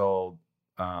 6 years old,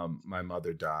 my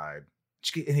mother died.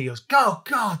 And he goes,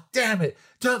 God damn it.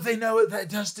 Don't they know what that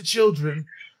does to children?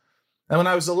 And when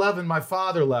I was 11, my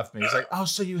father left me. He's like, oh,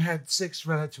 so you had 6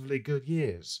 relatively good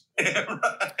years. Right.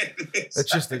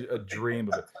 It's just a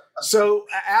dream of it. So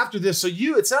after this,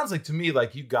 it sounds like to me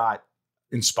like you got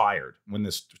inspired when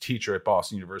this teacher at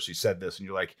Boston University said this. And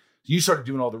you're like, you started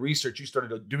doing all the research. You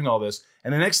started doing all this.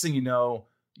 And the next thing you know,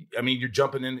 you're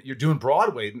jumping in, you're doing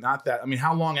Broadway.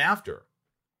 How long after?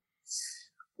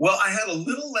 Well, I had a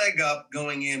little leg up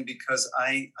going in because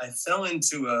I fell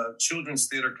into a children's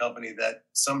theater company that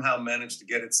somehow managed to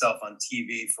get itself on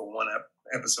TV for one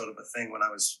episode of a thing when I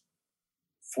was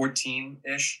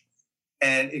 14-ish.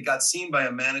 And it got seen by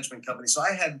a management company. So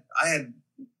I had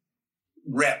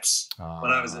reps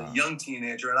when I was a young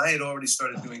teenager, and I had already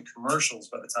started doing commercials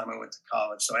by the time I went to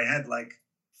college. So I had a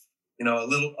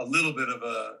little bit of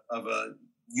a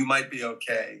you might be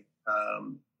okay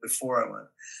before I went.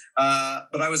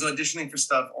 But I was auditioning for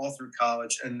stuff all through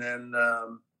college. And then,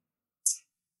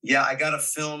 I got a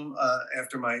film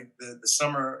after the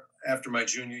summer after my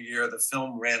junior year. The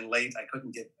film ran late. I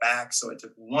couldn't get back. So I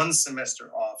took 1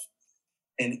 semester off.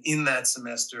 And in that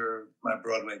semester, my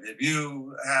Broadway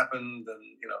debut happened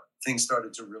and, things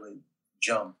started to really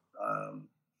jump.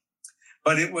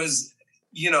 But it was,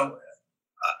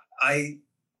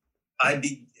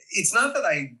 it's not that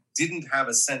I didn't have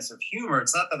a sense of humor.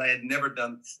 It's not that I had never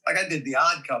done, like I did The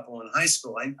Odd Couple in high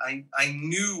school. I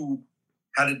knew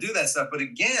how to do that stuff. But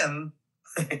again,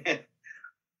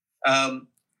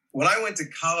 when I went to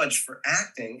college for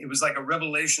acting, it was like a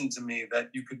revelation to me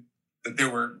that there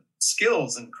were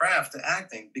skills and craft to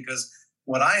acting, because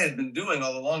what I had been doing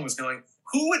all along was going,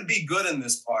 who would be good in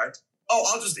this part?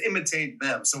 I'll just imitate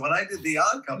them. So when I did The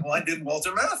Odd Couple, I did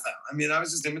Walter Matthau. I mean, I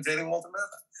was just imitating Walter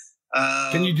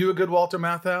Matthau. Can you do a good Walter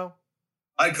Matthau?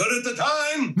 I could at the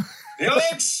time.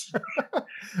 Felix!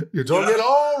 You're doing it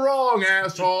all wrong,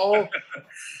 asshole.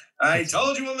 I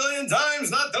told you 1,000,000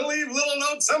 times not to leave little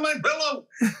notes on my pillow.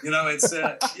 It's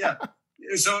yeah.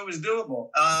 So it was doable.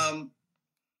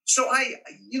 So I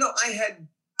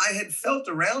had felt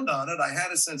around on it. I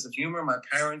had a sense of humor. My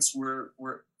parents were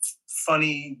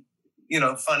funny,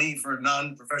 funny for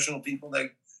non-professional people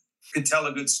that could tell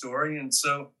a good story. And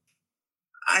so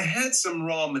I had some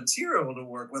raw material to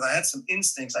work with. I had some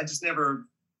instincts. I just never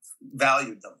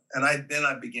valued them. And then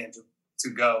I began to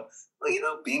go,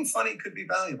 well, being funny could be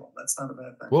valuable. That's not a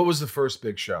bad thing. What was the first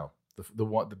big show?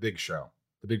 The big show,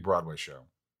 the big Broadway show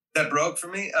that broke for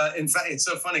me? In fact, it's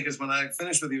so funny because when I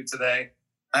finish with you today,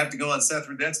 I have to go on Seth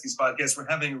Rudetsky's podcast. We're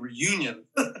having a reunion.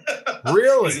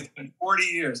 Really? It's been 40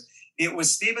 years. It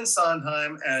was Stephen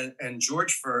Sondheim and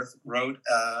George Firth wrote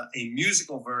a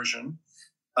musical version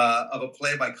of a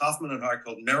play by Kaufman and Hart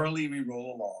called Merrily We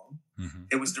Roll Along. Mm-hmm.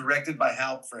 It was directed by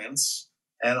Hal Prince.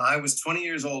 And I was 20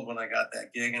 years old when I got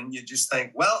that gig. And you just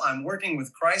think, well, I'm working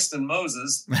with Christ and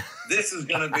Moses. This is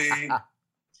going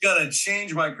to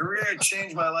change my career,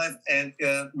 change my life. And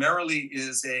Merrily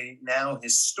is a now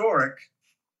historic,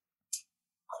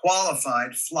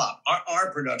 qualified flop.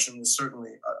 Our production was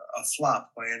certainly a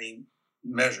flop by any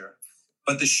measure.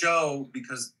 But the show,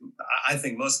 because I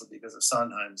think mostly because of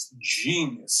Sondheim's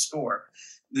genius score,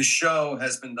 the show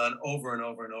has been done over and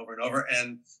over and over and over.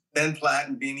 And Ben Platt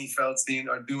and Beanie Feldstein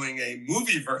are doing a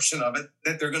movie version of it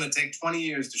that they're going to take 20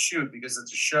 years to shoot because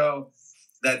it's a show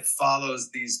that follows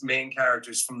these main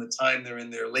characters from the time they're in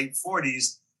their late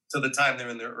 40s to the time they're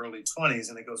in their early 20s,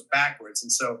 and it goes backwards.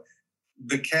 And so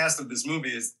the cast of this movie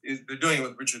is they're doing it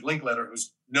with Richard Linklater,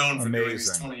 who's known for doing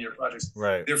these 20-year projects.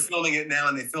 Right. They're filming it now,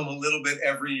 and they film a little bit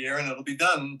every year, and it'll be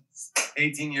done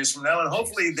 18 years from now. And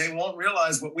hopefully they won't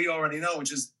realize what we already know,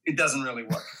 which is it doesn't really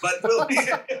work. But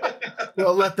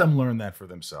well, let them learn that for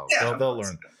themselves. Yeah, they'll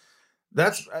learn.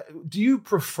 That's. Do you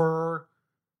prefer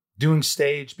doing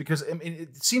stage? Because I mean,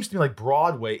 it seems to me like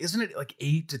Broadway, isn't it like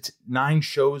 8 to 9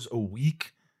 shows a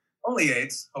week? Only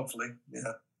 8, hopefully.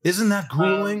 Yeah. Isn't that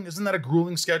grueling? Isn't that a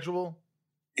grueling schedule?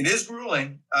 It is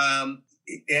grueling. And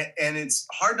it's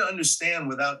hard to understand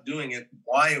without doing it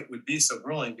why it would be so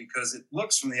grueling, because it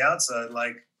looks from the outside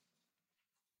like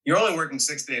you're only working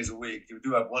 6 days a week. You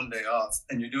do have 1 day off,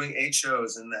 and you're doing 8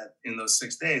 shows in those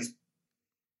 6 days.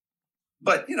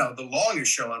 But, the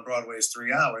longest show on Broadway is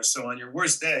 3 hours. So on your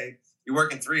worst day, you're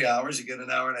working 3 hours, you get an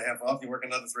hour and a half off, you work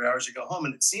another 3 hours, you go home.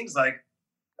 And it seems like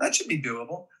that should be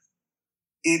doable.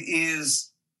 It is.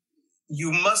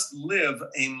 You must live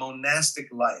a monastic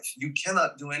life. You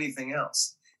cannot do anything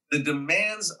else. The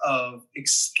demands of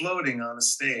exploding on a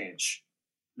stage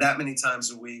that many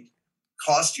times a week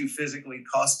cost you physically,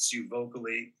 costs you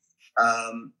vocally.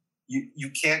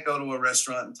 You can't go to a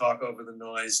restaurant and talk over the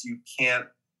noise. You can't,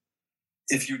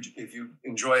 if you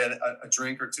enjoy a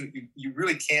drink or two, you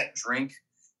really can't drink.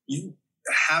 You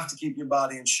have to keep your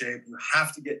body in shape. You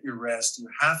have to get your rest. You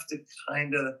have to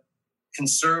kind of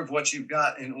conserve what you've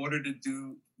got in order to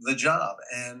do the job.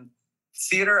 And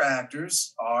theater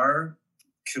actors are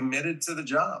committed to the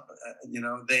job.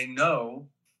 They know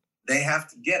they have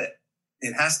to get it.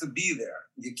 It has to be there.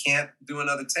 You can't do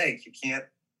another take. You can't,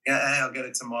 I'll get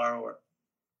it tomorrow.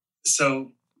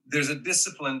 So there's a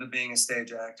discipline to being a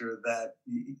stage actor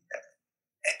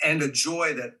and a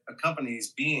joy that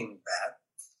accompanies being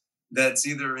that's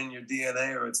either in your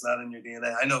DNA or it's not in your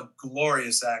DNA. I know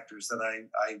glorious actors that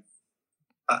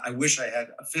I wish I had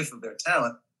a fifth of their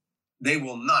talent. They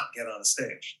will not get on a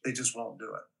stage. They just won't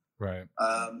do it. Right.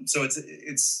 So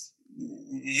it's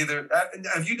either.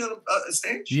 Have you done a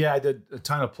stage? Yeah, I did a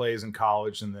ton of plays in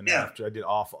college, and then after I did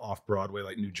off Broadway,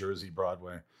 like New Jersey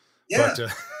Broadway. Yeah.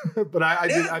 But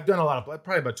I've done a lot of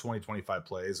probably about 20, 25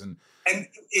 plays, and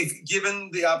if given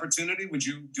the opportunity, would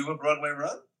you do a Broadway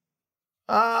run?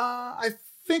 I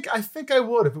think I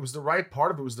would if it was the right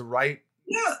part, if it was the right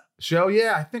show.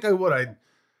 Yeah, I think I would.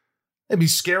 It'd be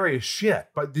scary as shit.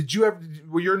 But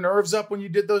were your nerves up when you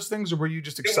did those things, or were you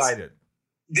just excited?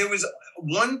 There was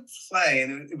one play,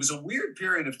 and it was a weird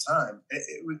period of time.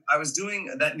 I was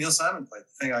doing that Neil Simon play,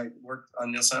 the thing I worked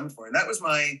on Neil Simon for, and that was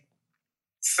my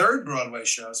 3rd Broadway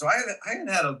show. So I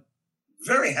had a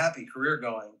very happy career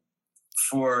going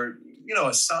for,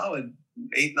 a solid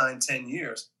 8, 9, 10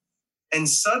 years. And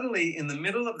suddenly, in the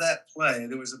middle of that play,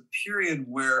 there was a period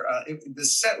where the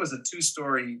set was a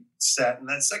 2-story set, and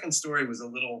that second story was a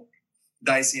little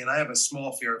dicey. And I have a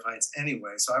small fear of heights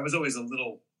anyway, so I was always a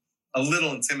little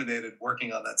intimidated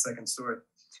working on that second story.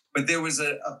 But there was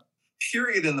a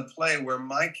period in the play where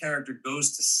my character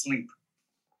goes to sleep,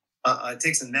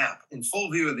 takes a nap in full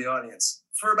view of the audience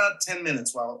for about 10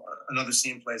 minutes while another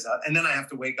scene plays out. And then I have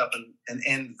to wake up and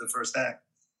end the first act.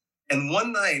 And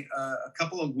one night, a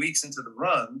couple of weeks into the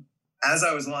run, as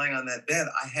I was lying on that bed,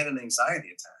 I had an anxiety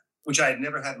attack, which I had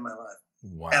never had in my life.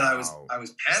 Wow. And I was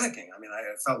panicking. I mean, I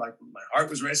felt like my heart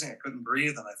was racing. I couldn't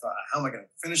breathe. And I thought, how am I going to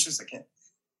finish this? I can't.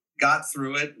 Got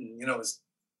through it. And,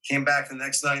 came back the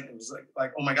next night. And it was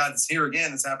like, oh my God, it's here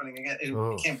again. It's happening again. It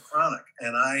became chronic.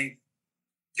 And I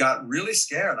got really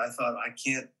scared. I thought, I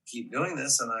can't keep doing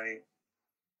this. And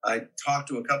I talked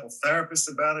to a couple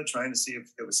therapists about it, trying to see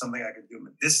if there was something I could do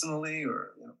medicinally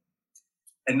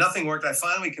and nothing worked. I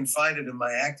finally confided in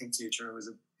my acting teacher, who was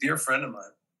a dear friend of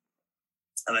mine.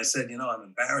 And I said, I'm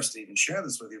embarrassed to even share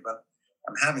this with you, but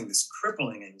I'm having this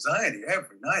crippling anxiety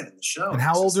every night in the show. And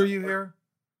how old are you here?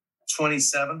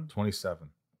 27. 27.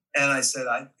 And I said,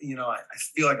 I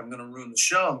feel like I'm going to ruin the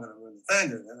show. I'm going to ruin the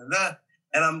thing.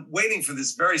 And I'm waiting for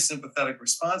this very sympathetic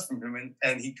response from him.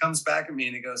 And he comes back at me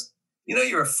and he goes,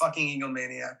 you're a fucking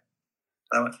egomaniac.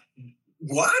 And I went,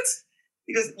 what?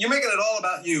 He goes, you're making it all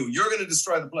about you. You're going to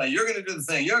destroy the play. You're going to do the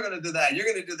thing. You're going to do that. You're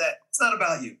going to do that. It's not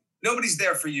about you. Nobody's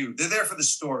there for you. They're there for the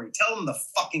story. Tell them the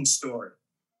fucking story.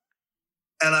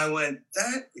 And I went,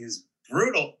 that is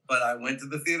brutal. But I went to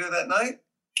the theater that night.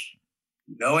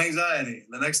 No anxiety.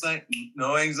 The next night,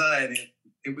 no anxiety.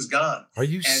 It was gone. Are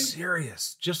you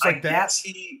serious? Just like that? I guess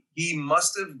he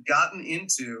must have gotten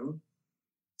into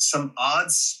some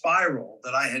odd spiral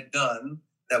that I had done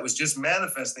that was just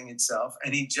manifesting itself.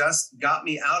 And he just got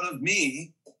me out of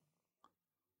me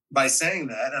by saying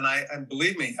that. And I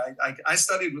believe me, I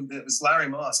studied with this Larry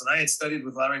Moss, and I had studied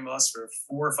with Larry Moss for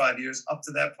 4 or 5 years up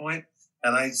to that point,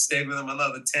 and I stayed with him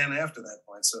another 10 after that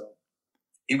point. So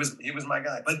he was my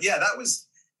guy. But yeah, that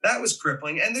was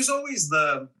crippling. And there's always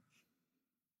the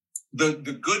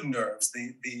good nerves.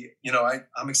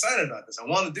 I'm excited about this. I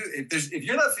want to do it. If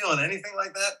you're not feeling anything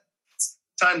like that, it's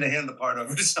time to hand the part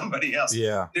over to somebody else.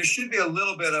 Yeah. There should be a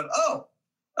little bit of, oh,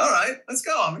 all right, let's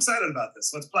go. I'm excited about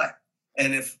this. Let's play.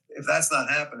 And if that's not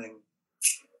happening.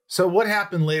 So what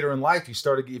happened later in life?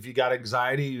 If you got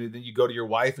anxiety, then you go to your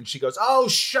wife and she goes, oh,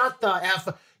 shut the F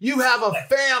up. You have a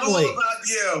family. It's all about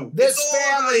you. This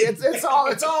family, it's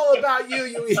all about you,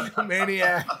 you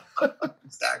egomaniac.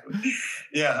 Exactly.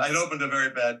 Yeah, I'd opened a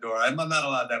very bad door. I'm not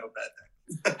allowed to have a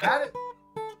bad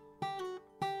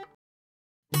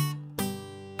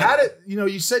day.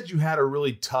 You said you had a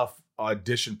really tough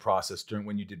audition process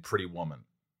when you did Pretty Woman.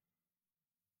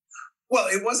 Well,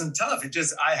 it wasn't tough.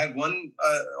 I had one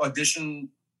audition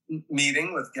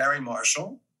meeting with Gary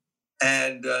Marshall,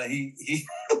 and he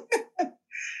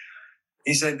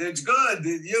he said, "It's good.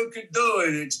 You can do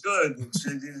it. It's good. It's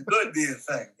good, dear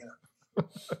thing."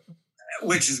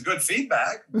 Which is good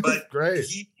feedback, but great.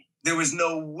 There was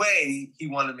no way he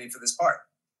wanted me for this part.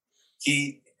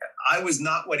 I was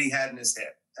not what he had in his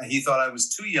head. He thought I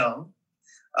was too young,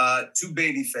 too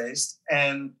baby-faced,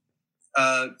 and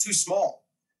too small.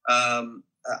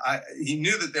 He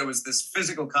knew that there was this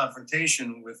physical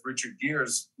confrontation with Richard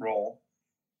Gere's role.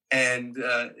 And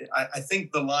I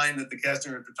think the line that the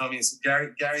casting director told me is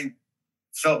Gary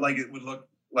felt like it would look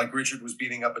like Richard was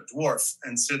beating up a dwarf.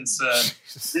 And since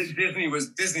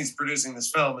Disney's producing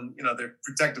this film, and they're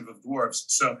protective of dwarves.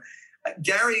 So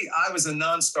I was a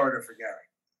non-starter for Gary.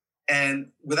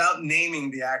 And without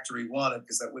naming the actor he wanted,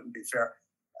 because that wouldn't be fair,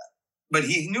 but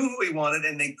he knew who he wanted,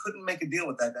 and they couldn't make a deal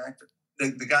with that actor.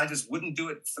 The guy just wouldn't do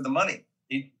it for the money.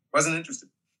 He wasn't interested.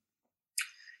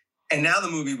 And now the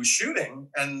movie was shooting,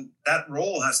 and that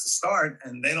role has to start,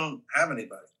 and they don't have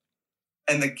anybody.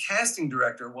 And the casting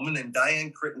director, a woman named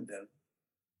Diane Crittenden,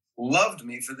 loved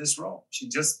me for this role. She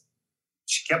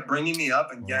kept bringing me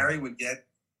up, and Gary would get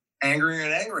angrier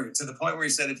and angrier to the point where he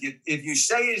said, if you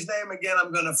say his name again,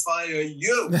 I'm going to fire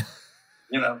you.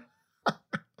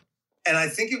 And I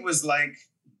think it was like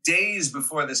days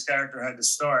before this character had to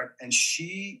start, and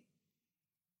she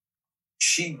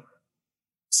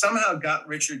somehow got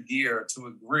Richard Gere to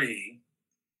agree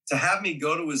to have me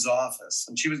go to his office,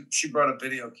 and she brought a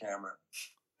video camera,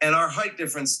 and our height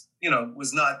difference,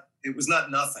 was not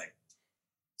nothing.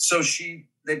 So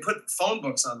they put phone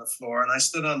books on the floor, and I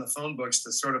stood on the phone books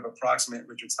to sort of approximate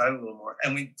Richard's height a little more,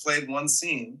 and we played one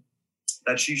scene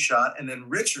that she shot, and then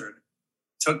Richard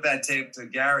took that tape to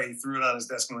Gary, threw it on his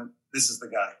desk, and went, "This is the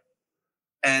guy."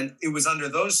 And it was under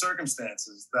those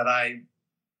circumstances that I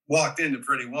walked into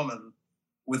Pretty Woman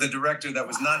with a director that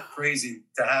was not crazy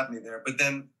to have me there. But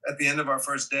then at the end of our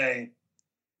first day,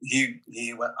 he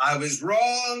went, "I was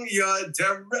wrong.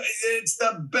 It's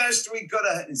the best we could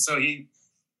have." And so he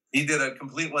He did a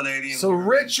complete 180. So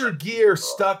Richard Gere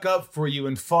stuck up for you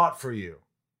and fought for you.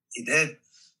 He did.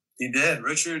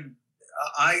 Richard,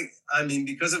 I mean,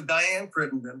 because of Diane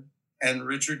Crittenden and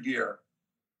Richard Gere,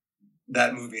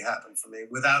 that movie happened for me.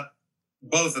 Without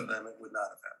both of them, it would not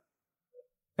have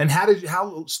happened. And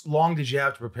how long did you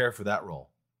have to prepare for that role?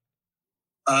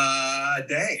 A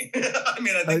day. I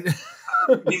mean, I think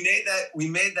we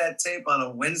made that tape on a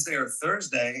Wednesday or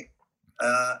Thursday,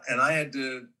 and I had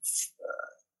to.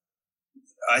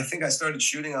 I think I started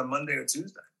shooting on Monday or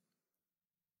Tuesday.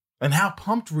 And how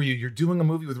pumped were you? You're doing a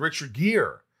movie with Richard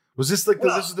Gere. Was this like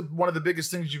this is one of the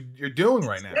biggest things you're doing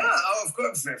right now? Yeah, of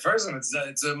course. First of all,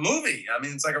 it's a movie. I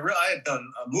mean, it's like I had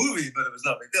done a movie, but it was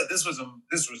no big deal. This was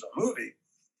a movie,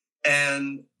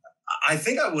 and I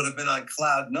think I would have been on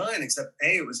cloud nine, except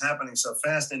A, it was happening so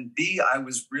fast, and B, I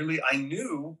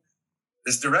knew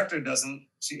this director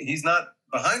he's not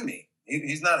behind me.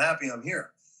 He's not happy I'm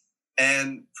here.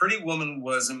 And Pretty Woman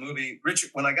was a movie.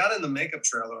 Richard, when I got in the makeup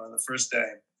trailer on the first day,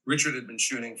 Richard had been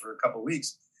shooting for a couple of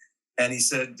weeks. And he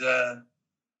said,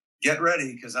 get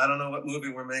ready, because I don't know what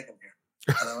movie we're making here.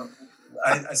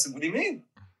 I said, what do you mean?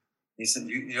 He said,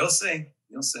 you'll see.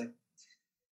 You'll see.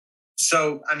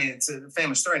 So, I mean, it's a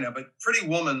famous story now, but Pretty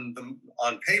Woman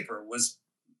on paper was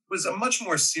a much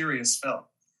more serious film.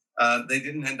 They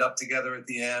didn't end up together at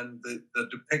the end. The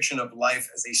depiction of life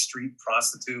as a street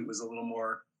prostitute was a little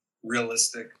more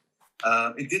realistic.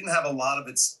 It didn't have a lot of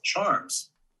its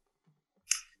charms.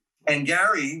 And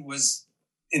Gary was,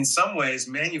 in some ways,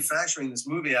 manufacturing this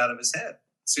movie out of his head.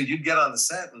 So you'd get on the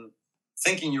set and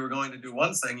thinking you were going to do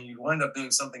one thing, and you'd wind up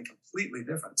doing something completely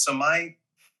different. So my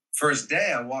first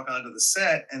day, I walk onto the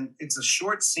set, and it's a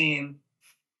short scene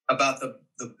about the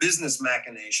business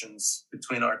machinations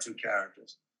between our two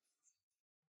characters.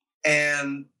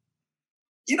 And,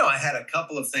 you know, I had a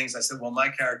couple of things. I said, well, my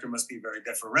character must be very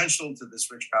deferential to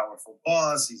this rich, powerful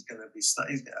boss. He's going to be,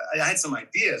 I had some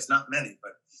ideas, not many,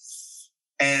 but,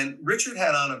 and Richard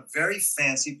had on a very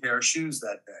fancy pair of shoes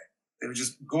that day. They were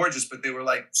just gorgeous, but they were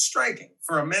like striking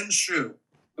for a men's shoe.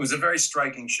 It was a very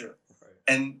striking shoe. Right.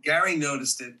 And Gary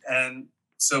noticed it. And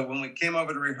so when we came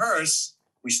over to rehearse,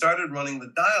 we started running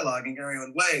the dialogue, and Gary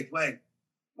went, wait.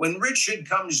 When Richard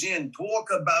comes in, talk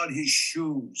about his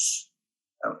shoes.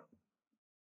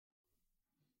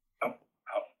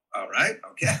 All right,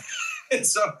 okay. And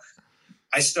so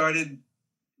I started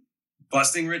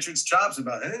busting Richard's chops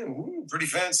about, hey, ooh, pretty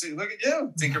fancy. Look at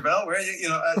you, Tinkerbell. Where are you? You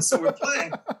know, so we're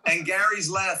playing, and Gary's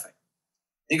laughing.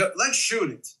 He goes, let's shoot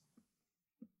it.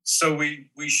 So we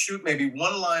shoot maybe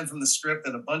one line from the script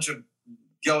and a bunch of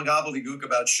gobbledygook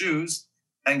about shoes,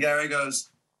 and Gary goes,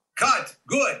 cut,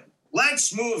 good.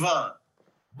 Let's move on.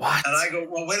 What? And I go,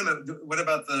 well, wait a minute. What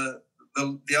about the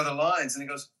other lines? And he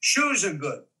goes, shoes are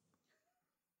good.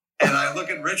 And I look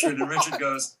at Richard, and Richard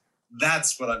goes,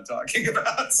 that's what I'm talking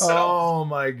about. So oh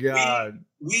my God.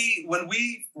 When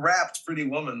we wrapped Pretty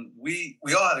Woman, we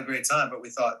all had a great time, but we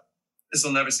thought this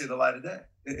will never see the light of day.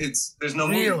 There's no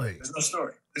movie. There's no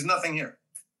story. There's nothing here.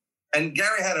 And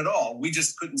Gary had it all. We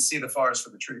just couldn't see the forest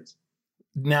for the trees.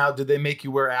 Now, did they make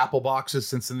you wear apple boxes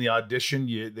since in the audition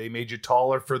they made you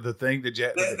taller for the thing? Did you?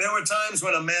 There were times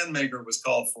when a man maker was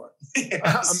called for.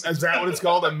 Yes. Is that what it's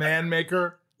called? A man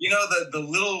maker? You know, the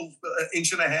little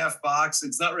 1.5-inch box.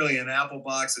 It's not really an apple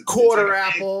box. It's quarter like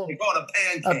apple. They call it a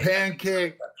pancake. A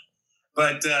pancake.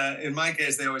 But in my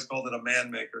case, they always called it a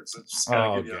man maker. So it's just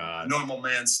kind of give you a normal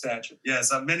man's stature.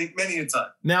 Yes, many a time.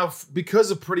 Now, because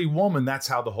of Pretty Woman, that's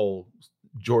how the whole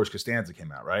George Costanza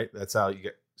came out, right? That's how you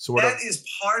get. That is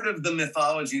part of the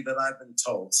mythology that I've been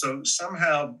told. So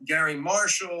somehow Gary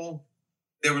Marshall,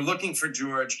 they were looking for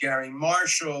George. Gary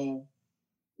Marshall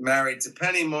married to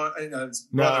Penny brother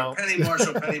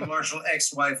Penny Marshall,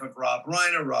 ex-wife of Rob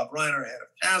Reiner. Rob Reiner, head of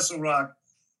Castle Rock.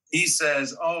 He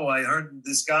says, oh, I heard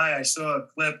this guy. I saw a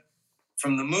clip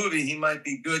from the movie. He might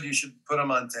be good. You should put him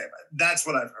on tape. That's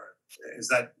what I've heard, is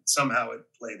that somehow it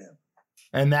played in.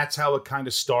 And that's how it kind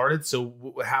of started.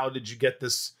 So how did you get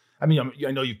this? I mean, I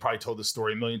know you've probably told this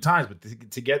story a million times, but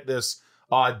to get this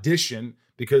audition,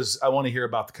 because I want to hear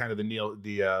about the kind of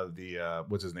the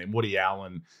what's his name, Woody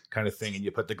Allen kind of thing, and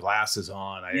you put the glasses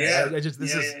on. Yeah.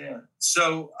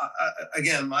 So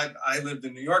again, I lived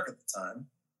in New York at the time.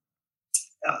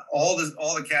 All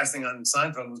the casting on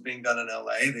Seinfeld was being done in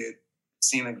L.A. They had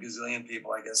seen a gazillion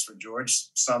people, I guess, for George.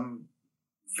 Some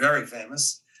very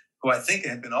famous, who I think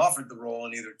had been offered the role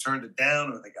and either turned it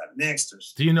down or they got nixed.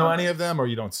 Do you know any of them, or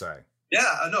you don't say?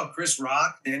 Yeah, I know Chris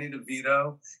Rock, Danny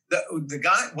DeVito. The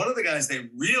guy, one of the guys they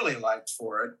really liked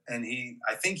for it, and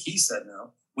I think he said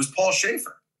no, was Paul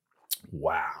Schaefer.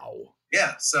 Wow.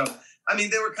 Yeah, so I mean,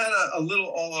 they were kind of a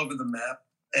little all over the map,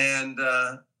 and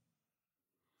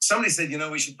somebody said,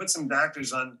 we should put some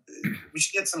actors on, we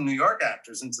should get some New York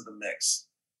actors into the mix.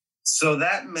 So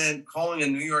that meant calling a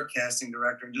New York casting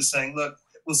director and just saying, look,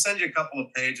 we'll send you a couple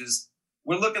of pages.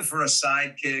 We're looking for a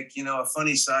sidekick, a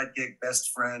funny sidekick,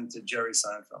 best friend to Jerry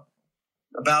Seinfeld.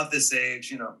 About this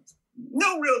age,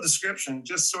 no real description,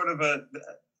 just sort of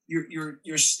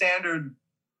your standard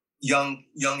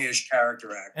youngish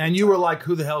character actor. And you were like,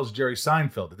 who the hell is Jerry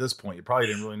Seinfeld at this point? You probably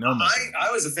didn't really know much.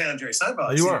 I was a fan of Jerry Seinfeld.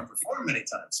 I've seen him perform many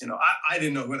times. I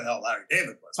didn't know who the hell Larry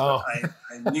David was, but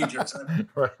I knew Jerry Seinfeld.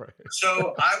 Right.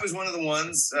 So I was one of the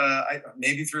ones,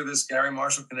 maybe through this Gary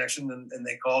Marshall connection, and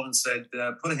they called and said,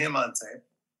 put him on tape.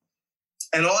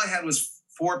 And all I had was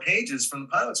 4 pages from the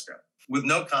pilot script with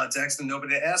no context and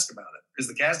nobody to ask about it because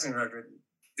the casting director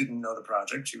didn't know the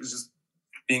project. She was just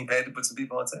being paid to put some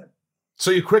people on tape. So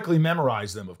you quickly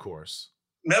memorized them, of course.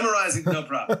 Memorizing, no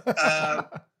problem. But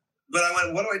I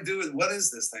went, what do I do with, what is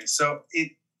this thing? So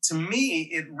to me,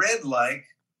 it read like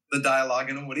the dialogue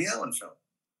in a Woody Allen film.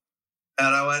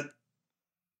 And I went,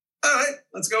 all right,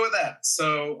 let's go with that.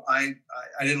 So I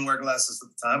didn't wear glasses at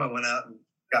the time. I went out and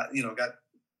got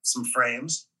some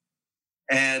frames.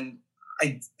 And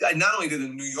I not only did a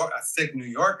thick New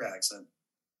York accent,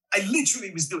 I literally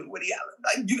was doing Woody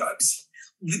Allen.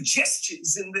 The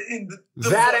gestures and the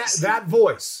voice. That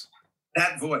voice.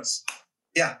 That voice.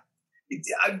 Yeah.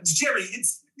 Jerry,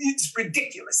 it's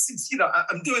ridiculous. It's,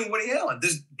 I'm doing Woody Allen.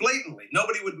 There's blatantly,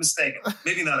 nobody would mistake it.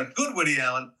 Maybe not a good Woody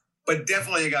Allen, but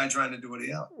definitely a guy trying to do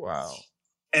Woody Allen. Wow.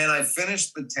 And I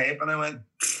finished the tape and I went,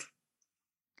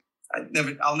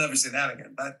 I'll never say that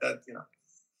again. That.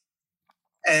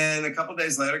 And a couple of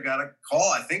days later, got a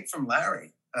call, I think from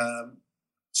Larry.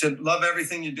 Said, love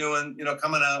everything you're doing,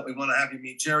 coming out. We want to have you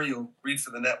meet Jerry. You'll read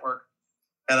for the network.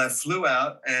 And I flew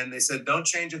out and they said, don't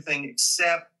change a thing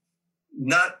except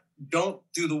don't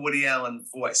do the Woody Allen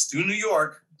voice. Do New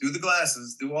York, do the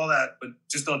glasses, do all that, but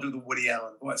just don't do the Woody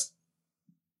Allen voice.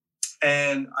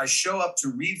 And I show up to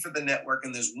read for the network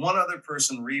and there's one other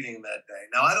person reading that day.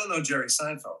 Now, I don't know Jerry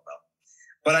Seinfeld well,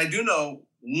 but I do know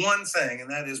one thing, and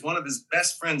that is one of his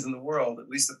best friends in the world, at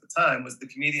least at the time, was the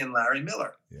comedian Larry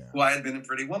Miller, who I had been in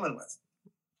Pretty Woman with.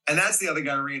 And that's the other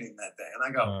guy reading that day. And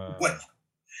I go, well,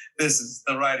 this is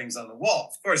the writing's on the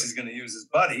wall. Of course, he's going to use his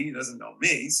buddy. He doesn't know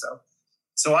me.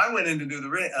 So I went in to do the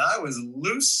reading, and I was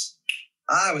loose.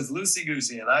 I was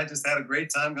loosey-goosey, and I just had a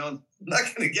great time going, I'm not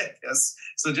going to get this,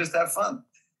 so just have fun.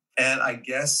 And I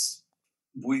guess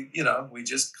we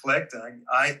just clicked. And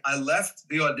I left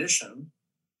the audition,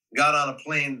 got on a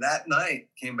plane that night,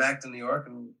 came back to New York,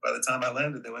 and by the time I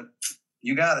landed, they went,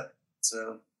 you got it.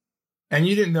 So, and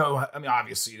you didn't know,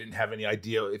 obviously you didn't have any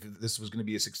idea if this was going to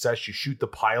be a success. You shoot the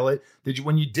pilot.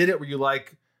 When you did it, were you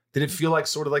like, did it feel like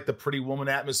sort of like the Pretty Woman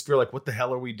atmosphere? Like, what the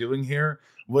hell are we doing here?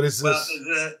 What is this?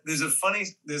 Well, there's a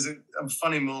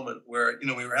funny moment where,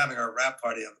 we were having our wrap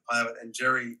party on the pilot, and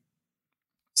Jerry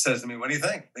says to me, what do you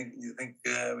think? You think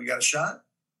we got a shot?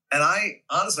 And I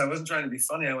wasn't trying to be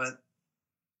funny. I went,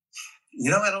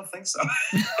 I don't think so.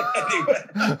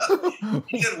 Anyway,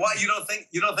 he said, "Why you don't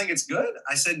think it's good?"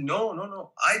 I said,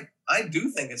 "No. I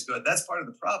do think it's good. That's part of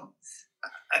the problem."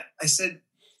 I said,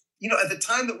 at the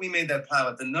time that we made that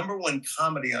pilot, the number one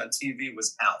comedy on TV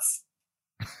was Alf.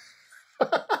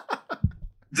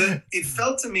 It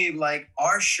felt to me like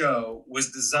our show was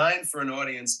designed for an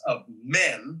audience of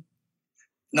men,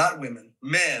 not women,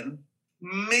 men,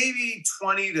 maybe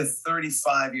 20 to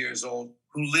 35 years old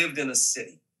who lived in a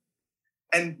city.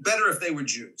 And better if they were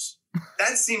Jews.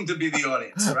 That seemed to be the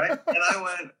audience, right? And I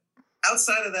went,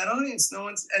 outside of that audience,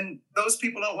 and those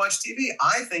people don't watch TV.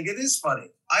 I think it is funny.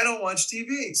 I don't watch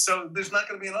TV. So there's not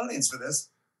going to be an audience for this,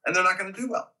 and they're not going to do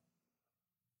well.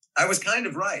 I was kind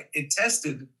of right. It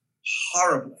tested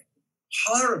horribly.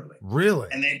 Really?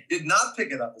 And they did not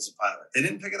pick it up as a pilot. They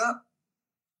didn't pick it up.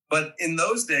 But in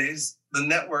those days, the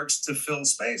networks, to fill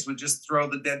space, would just throw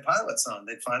the dead pilots on.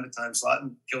 They'd find a time slot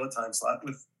and kill a time slot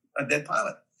with a dead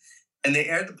pilot. And they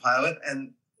aired the pilot,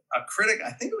 and a critic,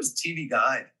 I think it was TV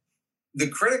Guide, the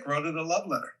critic wrote it a love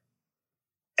letter.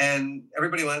 And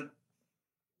everybody went,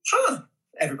 huh.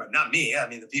 Everybody, not me, I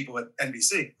mean the people at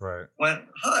NBC, went,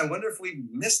 I wonder if we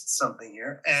missed something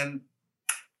here. And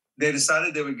they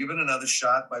decided they would give it another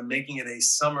shot by making it a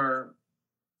summer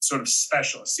sort of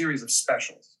special, a series of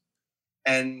specials.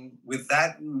 And with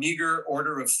that meager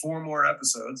order of 4 more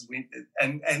episodes,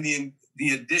 and the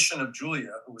addition of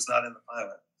Julia, who was not in the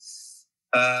pilot,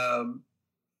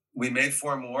 we made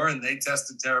 4 more, and they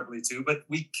tested terribly too. But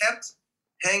we kept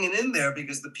hanging in there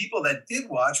because the people that did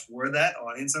watch were that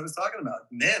audience I was talking about,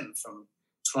 men from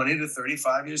 20 to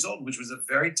 35 years old, which was a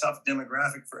very tough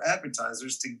demographic for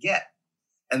advertisers to get.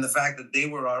 And the fact that they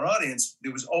were our audience,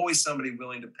 there was always somebody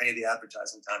willing to pay the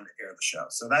advertising time to air the show.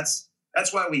 So that's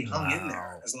why we hung in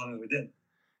there as long as we did.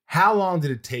 How long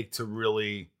did it take to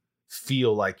really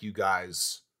feel like you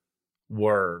guys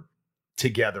were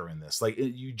together in this? Like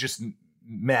you just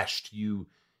meshed. You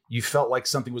felt like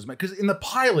something was meant, because in the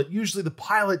pilot, usually the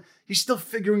pilot, you're still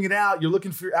figuring it out. You're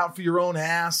looking out for your own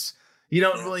ass. You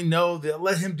don't really know that.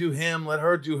 Let him do him. Let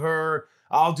her do her.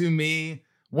 I'll do me.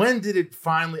 When did it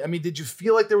finally? I mean, did you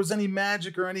feel like there was any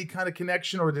magic or any kind of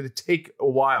connection, or did it take a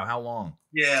while? How long?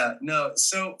 Yeah, no.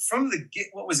 So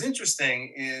what was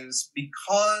interesting is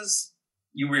because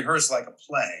you rehearse like a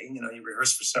play. You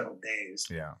rehearse for several days.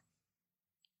 Yeah.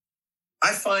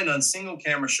 I find on single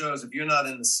camera shows, if you're not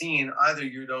in the scene, either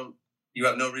you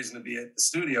have no reason to be at the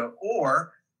studio,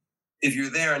 or if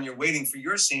you're there and you're waiting for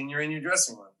your scene, you're in your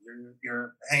dressing room.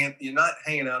 You're not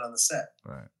hanging out on the set.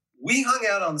 Right. We hung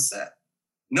out on the set.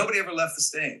 Nobody ever left the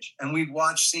stage, and we'd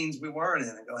watch scenes we weren't in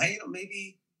and go, hey,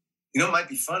 maybe, it might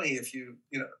be funny if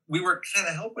we were kind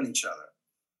of helping each other.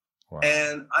 Wow.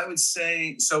 And I would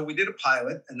say, so we did a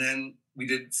pilot, and then we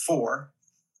did 4.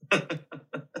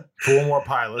 4 more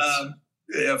pilots.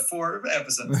 4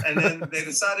 episodes. And then they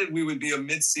decided we would be a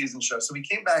mid-season show. So we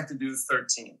came back to do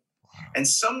 13. Wow. And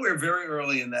somewhere very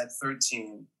early in that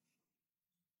 13,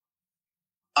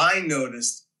 I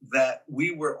noticed that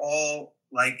we were all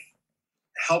like,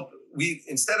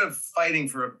 instead of fighting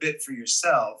for a bit for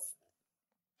yourself,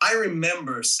 I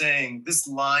remember saying this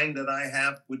line that I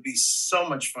have would be so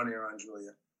much funnier on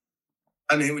Julia.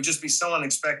 I mean, it would just be so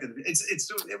unexpected.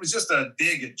 It was just a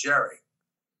dig at Jerry.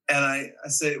 And I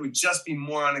said it would just be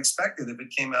more unexpected if it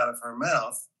came out of her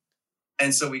mouth.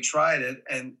 And so we tried it,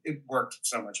 and it worked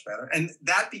so much better. And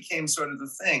that became sort of the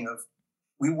thing of,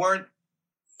 we weren't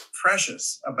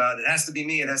precious about it. It has to be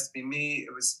me. It has to be me.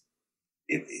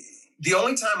 The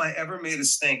only time I ever made a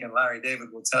stink, and Larry David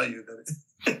will tell you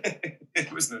that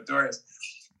it was notorious,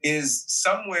 is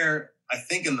somewhere, I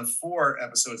think in the 4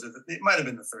 episodes, it might have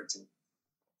been the 13.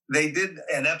 They did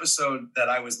an episode that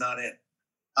I was not in.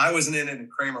 I wasn't in it,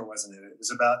 and Kramer wasn't in it. It was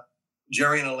about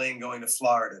Jerry and Elaine going to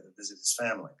Florida to visit his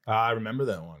family. I remember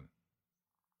that one.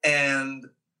 And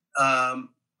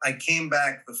I came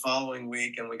back the following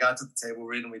week, and we got to the table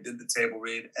read, and we did the table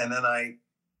read. And then I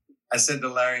said to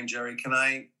Larry and Jerry, can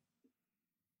I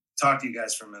talk to you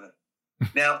guys for a minute?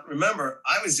 Now, remember,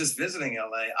 I was just visiting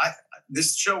LA.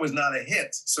 This show was not a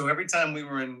hit. So every time we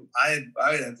were in, I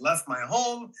had left my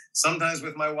home, sometimes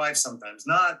with my wife, sometimes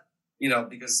not,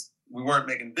 because we weren't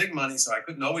making big money. So I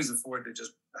couldn't always afford to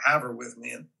just have her with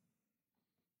me.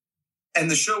 And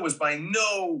the show was by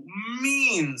no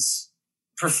means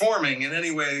performing in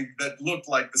any way that looked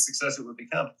like the success it would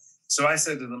become. So I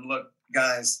said to them, look,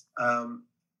 guys, I'm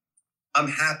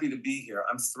happy to be here.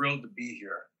 I'm thrilled to be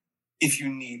here if you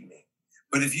need me.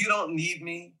 But if you don't need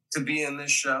me to be in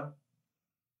this show,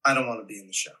 I don't want to be in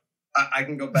the show. I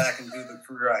can go back and do the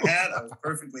career I had. I was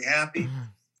perfectly happy.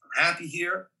 I'm happy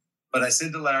here. But I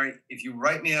said to Larry, if you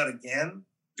write me out again,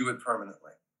 do it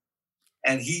permanently.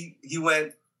 And he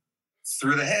went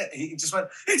through the head. He just went,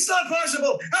 it's not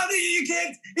possible. How do you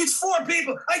can't? It's 4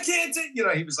 people. I can't.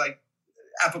 He was like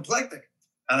apoplectic.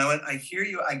 And I went, I hear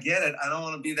you. I get it. I don't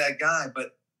want to be that guy.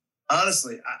 But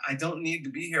honestly, I don't need to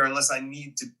be here unless I'm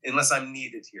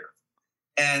needed here.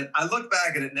 And I look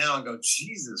back at it now and go,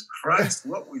 Jesus Christ,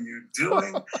 what were you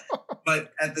doing?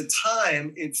 But at the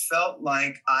time, it felt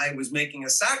like I was making a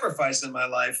sacrifice in my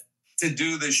life to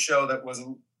do this show that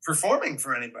wasn't performing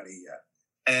for anybody yet.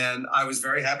 And I was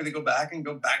very happy to go back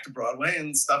to Broadway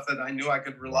and stuff that I knew I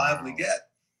could reliably get.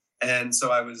 And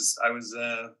so I was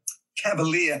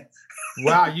cavalier.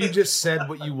 Wow, you just said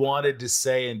what you wanted to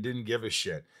say and didn't give a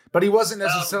shit. But he wasn't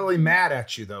necessarily mad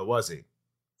at you, though, was he?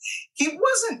 He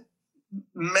wasn't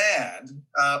mad.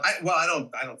 I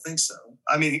don't think so.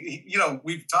 I mean,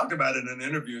 we've talked about it in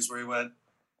interviews where he went,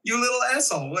 "You little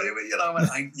asshole." What do you I went,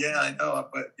 I know,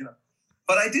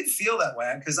 but I did feel that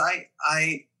way because I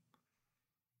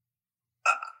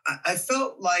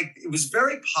felt like it was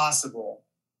very possible.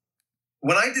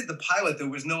 When I did the pilot, there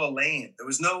was no Elaine. There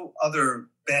was no other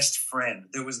best friend.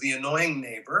 There was the annoying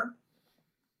neighbor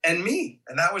and me,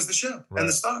 and that was the show and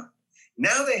the star.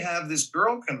 Now they have this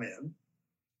girl come in,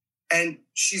 and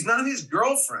she's not his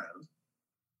girlfriend.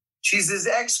 She's his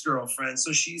ex-girlfriend,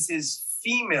 so she's his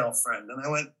female friend. And I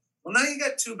went, well, now you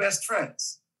got 2 best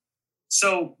friends.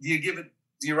 So do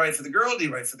you write for the girl? Do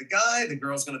you write for the guy? The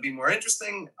girl's going to be more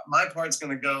interesting. My part's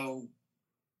going to go,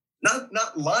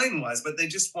 not line-wise, but they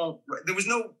just won't. There was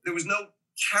no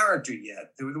character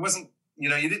yet. There wasn't, you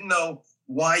didn't know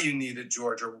why you needed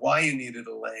George or why you needed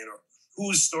Elaine or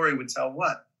whose story would tell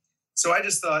what. So I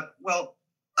just thought, well,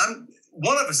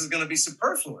 one of us is going to be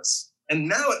superfluous. And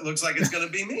now it looks like it's going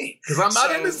to be me. Because I'm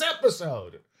not in this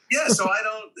episode. Yeah, so I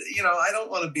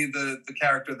don't want to be the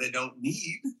character they don't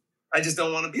need. I just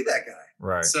don't want to be that guy.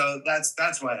 Right. So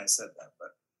that's why I said that. But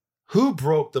who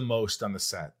broke the most on the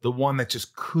set? The one that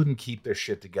just couldn't keep their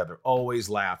shit together, always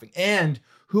laughing. And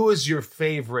who is your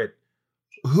favorite?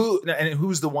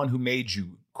 Who's the one who made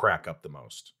you crack up the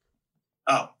most?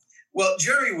 Oh, well,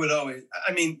 Jerry would always,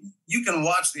 I mean, you can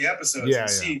watch the episodes and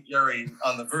see Jerry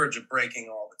on the verge of breaking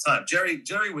all the time. Jerry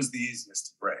was the easiest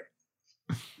to break.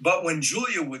 But when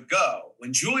Julia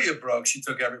broke, she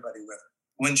took everybody with her.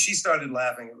 When she started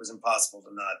laughing, it was impossible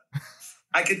to not.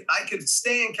 I could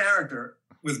stay in character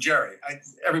with Jerry.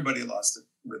 Everybody lost it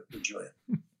with Julia.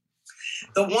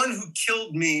 The one who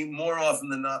killed me more often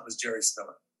than not was Jerry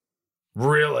Stiller.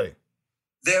 Really?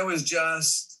 There was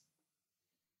just,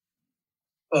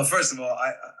 well, first of all,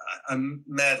 I'm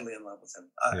madly in love with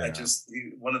him.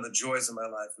 One of the joys of my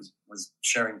life was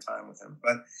sharing time with him.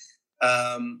 But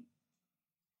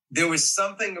there was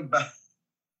something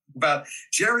about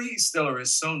Jerry Stiller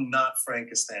is so not Frank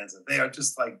Costanza. They are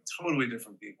just like totally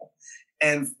different people.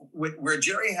 And where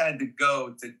Jerry had to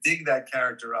go to dig that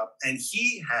character up, and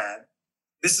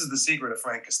this is the secret of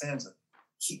Frank Costanza.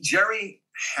 Jerry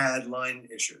had line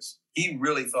issues. He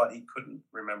really thought he couldn't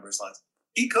remember his lines.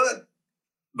 He could,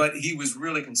 but he was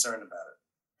really concerned about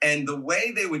it. And the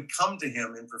way they would come to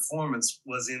him in performance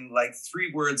was in like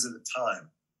 3 words at a time.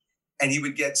 And he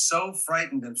would get so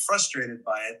frightened and frustrated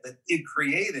by it that it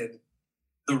created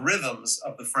the rhythms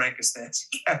of the Frank Costanza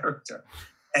character.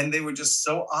 And they were just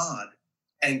so odd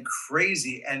and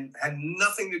crazy and had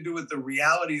nothing to do with the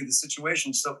reality of the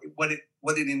situation. So what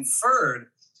it inferred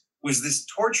was this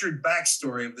tortured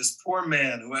backstory of this poor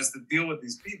man who has to deal with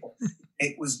these people.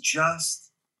 It was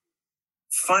just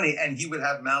funny. And he would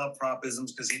have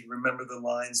malapropisms because he'd remember the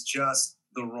lines just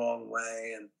the wrong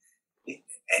way. And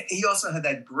he also had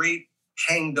that great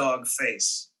hangdog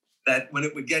face that when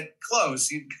it would get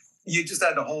close, you just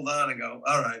had to hold on and go,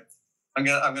 all right, I'm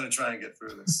gonna try and get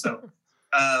through this. So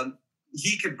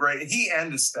he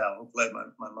and Estelle, who played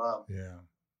my mom. Yeah.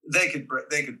 They could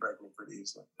break me pretty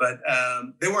easily, but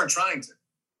they weren't trying to.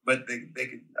 But they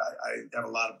could. I have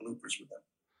a lot of bloopers with them.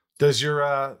 Does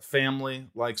your family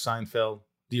like Seinfeld?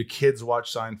 Do your kids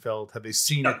watch Seinfeld? Have they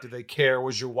seen it? Do they care?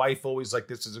 Was your wife always like,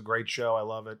 "This is a great show. I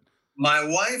love it"? My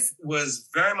wife was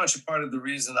very much a part of the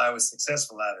reason I was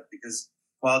successful at it, because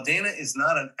while Dana is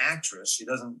not an actress, she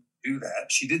doesn't do that.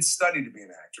 She did study to be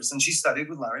an actress, and she studied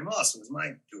with Larry Moss, who was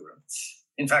my guru.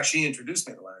 In fact, she introduced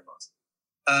me to Larry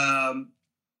Moss.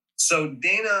 So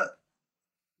Dana,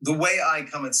 the way I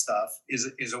come at stuff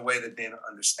is a way that Dana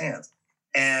understands.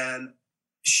 And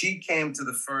she came to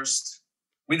the first,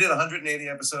 we did 180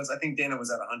 episodes. I think Dana was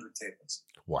at 100 tables.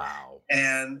 Wow.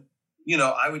 And,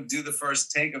 I would do the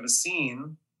first take of a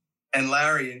scene and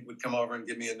Larry would come over and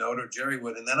give me a note, or Jerry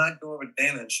would. And then I'd go over to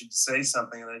Dana and she'd say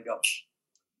something and I'd go,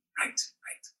 right.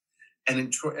 And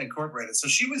incorporate it. So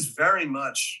she was very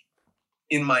much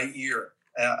in my ear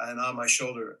and on my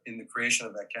shoulder in the creation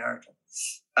of that character.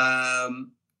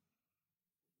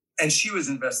 And she was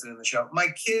invested in the show. My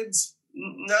kids,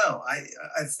 no.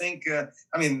 I think,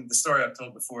 the story I've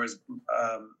told before is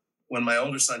when my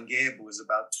older son, Gabe, was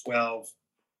about 12,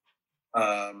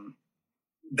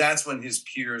 that's when his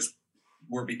peers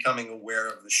were becoming aware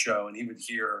of the show. And he would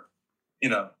hear,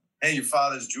 hey, your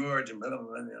father's George, and blah, blah,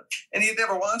 blah, and he had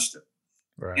never watched it.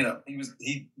 Right.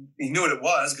 He knew what it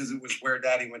was because it was where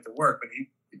Daddy went to work, but he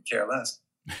could care less.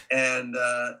 And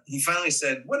he finally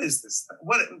said, "What is this?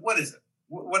 What is it?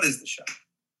 What is the show?"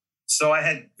 So I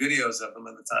had videos of them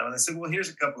at the time, and I said, "Well, here's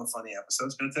a couple of funny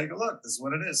episodes. Go take a look. This is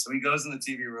what it is." So he goes in the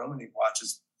TV room and he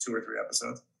watches 2 or 3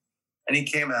 episodes, and he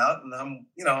came out, and I'm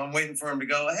waiting for him to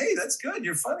go, "Hey, that's good.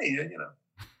 You're funny." I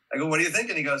go, "What do you think?"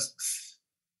 And he goes,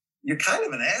 "You're kind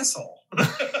of an asshole."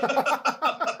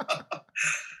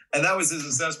 And that was his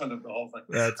assessment of the whole thing.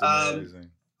 That's amazing.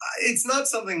 It's not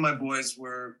something my boys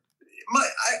were.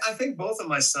 I think both of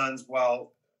my sons,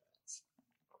 while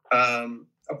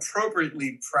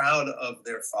appropriately proud of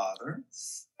their father,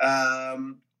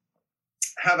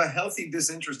 have a healthy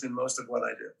disinterest in most of what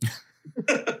I do.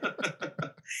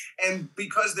 And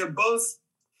because they're both,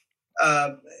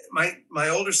 my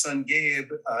older son,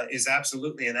 Gabe, is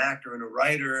absolutely an actor and a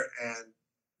writer and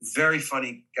very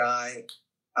funny guy.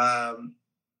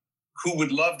 Who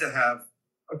would love to have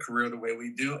a career the way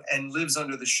we do and lives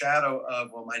under the shadow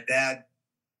of, well, my dad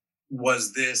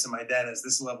was this and my dad has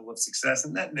this level of success,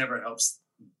 and that never helps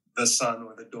the son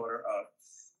or the daughter of.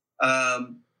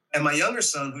 And my younger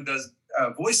son, who does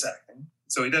voice acting,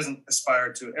 so he doesn't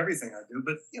aspire to everything I do,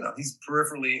 but he's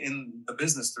peripherally in the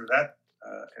business through that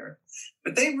Eric.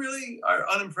 But they really are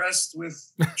unimpressed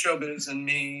with showbiz and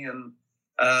me, and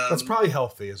that's probably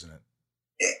healthy, isn't it?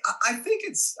 I think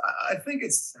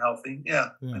it's healthy. Yeah.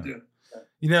 I do.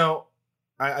 Yeah.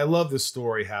 I love this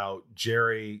story, how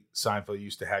Jerry Seinfeld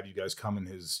used to have you guys come in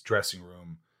his dressing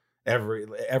room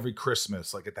every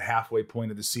Christmas, like at the halfway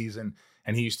point of the season.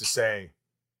 And he used to say,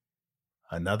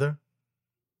 another?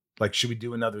 Like, should we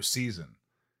do another season?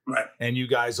 Right. And you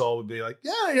guys all would be like,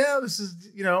 yeah, this is,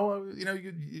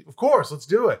 of course, let's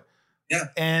do it. Yeah.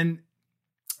 And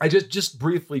I just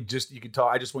briefly, you could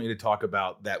talk. I just want you to talk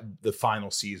about the final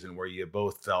season where you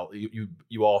both felt,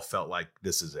 you all felt like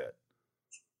this is it.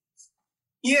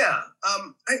 Yeah.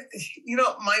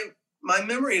 My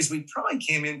memory is we probably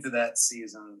came into that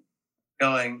season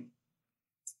going,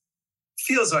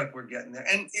 feels like we're getting there.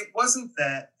 And it wasn't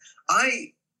that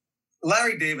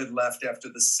Larry David left after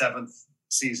the 7th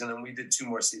season, and we did 2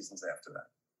 more seasons after that.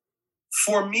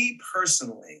 For me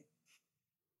personally,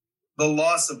 the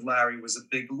loss of Larry was a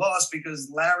big loss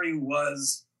because Larry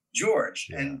was George,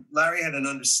 and Larry had an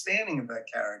understanding of that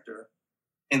character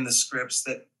in the scripts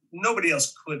that nobody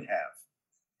else could have.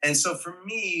 And so for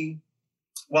me,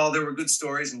 while there were good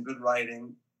stories and good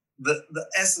writing, the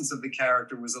essence of the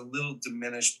character was a little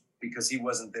diminished because he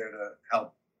wasn't there to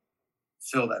help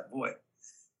fill that void.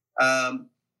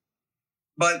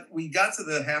 But we got to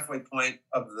the halfway point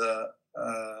of the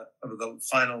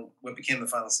final, what became the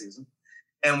final season.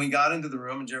 And we got into the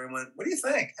room and Jerry went, what do you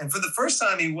think? And for the first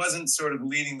time, he wasn't sort of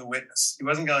leading the witness. He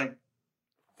wasn't going,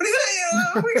 what do you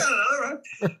think? We got another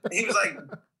one. He was like,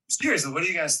 seriously, what do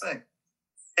you guys think?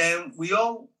 And we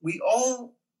all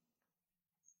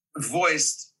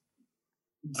voiced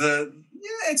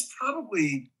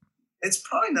it's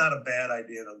probably not a bad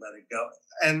idea to let it go.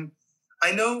 And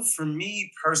I know for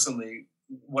me personally,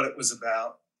 what it was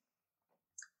about,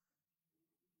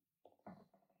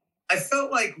 I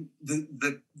felt like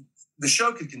the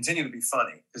show could continue to be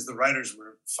funny because the writers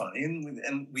were funny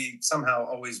and we somehow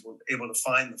always were able to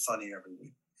find the funny every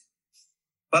week.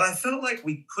 But I felt like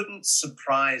we couldn't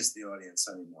surprise the audience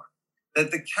anymore.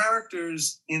 That the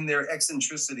characters in their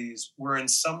eccentricities were in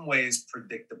some ways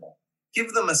predictable.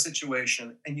 Give them a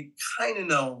situation and you kind of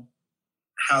know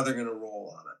how they're going to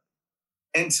roll on it.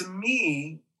 And to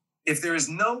me, if there is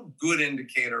no good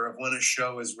indicator of when a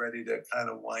show is ready to kind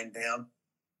of wind down,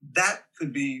 that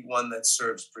could be one that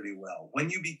serves pretty well. When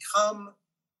you become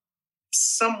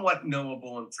somewhat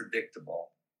knowable and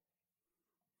predictable,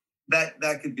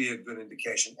 that could be a good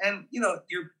indication. And,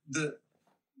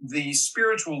 the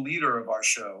spiritual leader of our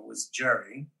show was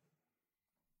Jerry,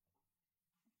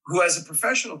 who as a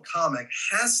professional comic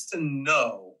has to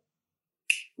know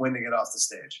when to get off the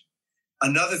stage.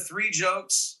 Another 3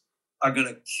 jokes are going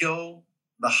to kill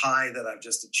the high that I've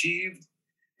just achieved.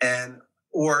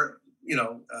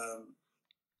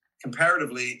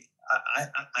 Comparatively,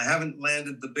 I haven't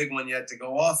landed the big one yet to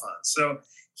go off on. So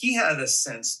he had a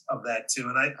sense of that too.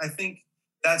 And I think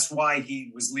that's why he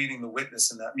was leading the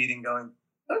witness in that meeting going,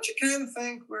 don't you kind of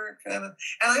think we're kind of...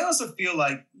 And I also feel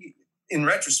like, in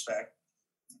retrospect,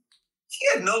 he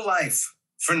had no life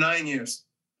for 9 years.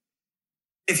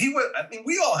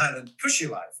 We all had a cushy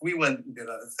life. We went and did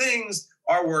other things.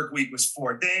 Our work week was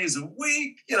 4 days a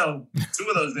week. 2 of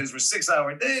those days were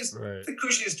 6-hour days. Right. The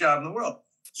cushiest job in the world.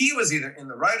 He was either in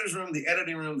the writer's room, the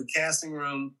editing room, the casting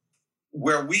room,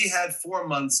 where we had 4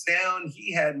 months down.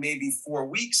 He had maybe 4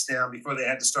 weeks down before they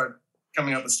had to start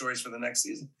coming up with stories for the next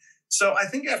season. So I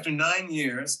think after 9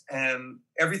 years and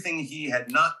everything he had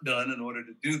not done in order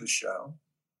to do the show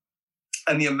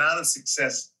and the amount of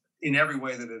success in every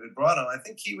way that it had brought on, I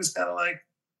think he was kind of like,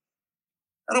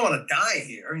 I don't want to die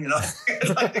here, I'd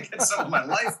like to get some of my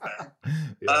life back.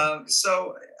 Yeah.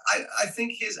 So I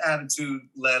think his attitude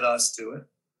led us to it.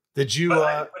 Did you? But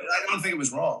I don't think it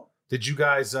was wrong. Did you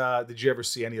guys? Did you ever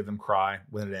see any of them cry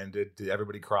when it ended? Did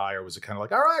everybody cry, or was it kind of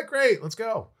like, all right, great, let's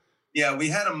go? Yeah, we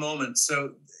had a moment.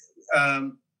 So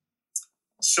on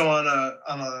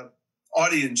a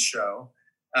audience show,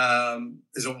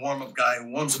 there's a warm-up guy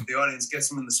who warms up the audience, gets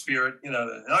them in the spirit.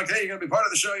 Okay, you're gonna be part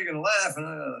of the show. You're gonna laugh and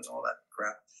all that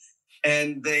crap.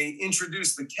 And they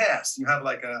introduce the cast. You have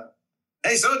like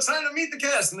hey, so it's time to meet the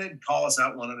cast, and they'd call us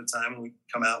out one at a time, and we'd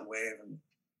come out and wave. And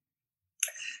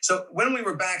so when we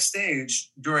were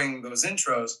backstage during those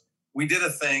intros, we did a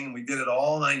thing, and we did it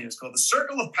all 9 years, called the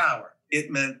Circle of Power. It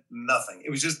meant nothing. It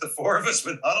was just the 4 of us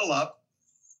would huddle up.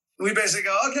 And we basically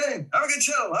go, okay, have a good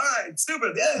show. All right,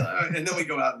 stupid. Yeah. And then we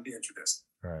go out and be introduced.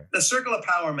 Right. The Circle of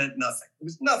Power meant nothing. It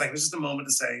was nothing. It was just a moment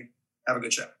to say, have a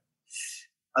good show.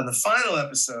 On the final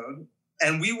episode,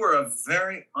 and we were a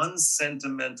very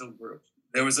unsentimental group.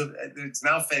 It's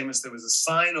now famous, there was a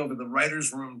sign over the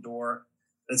writer's room door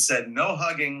that said, no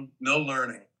hugging, no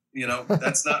learning. You know,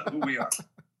 that's not who we are.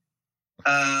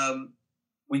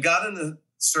 We got in the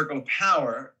circle of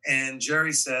power, and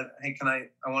Jerry said, hey,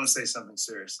 I want to say something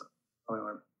seriously. And we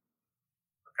went,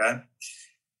 okay.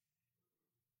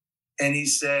 And he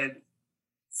said,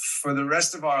 for the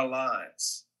rest of our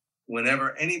lives,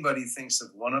 whenever anybody thinks of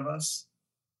one of us,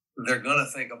 they're going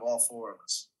to think of all four of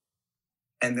us.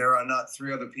 And there are not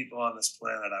three other people on this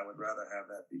planet I would rather have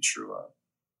that be true of.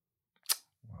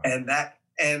 Wow.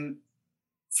 And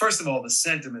first of all, the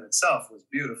sentiment itself was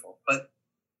beautiful, but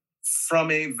from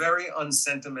a very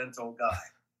unsentimental guy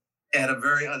at a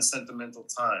very unsentimental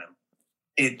time,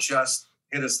 it just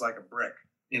hit us like a brick,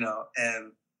 you know,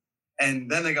 and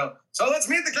then they go, so let's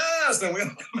meet the cast. And we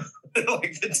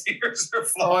like the tears are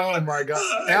flowing. Oh my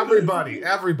God. Everybody.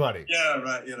 Yeah,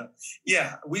 right. You know,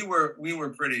 yeah, we were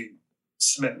pretty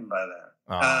smitten by that.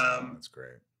 Oh, that's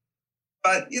great.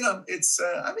 But you know, it's,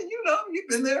 I mean, you know, you've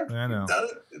been there. I know. You've done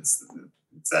it.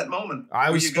 It's that moment.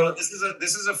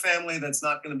 This is a family that's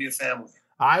not going to be a family.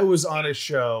 I was on a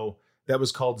show that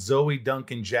was called Zoe,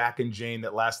 Duncan, Jack, and Jane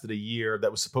that lasted a year. That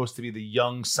was supposed to be the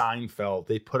young Seinfeld.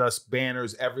 They put us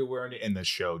banners everywhere in the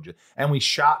show. And we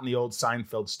shot in the old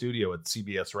Seinfeld studio at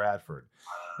CBS Radford.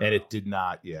 And it didn't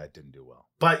do well.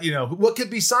 But, you know, what could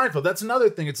be Seinfeld? That's another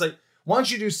thing. It's like,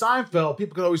 once you do Seinfeld,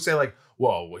 people could always say like,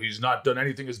 well, he's not done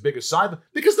anything as big as Seinfeld.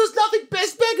 Because there's nothing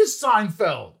as big as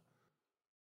Seinfeld.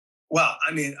 Well,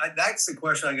 I mean, that's the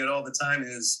question I get all the time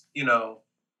is, you know,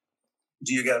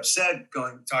 do you get upset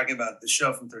talking about the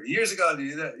show from 30 years ago? I've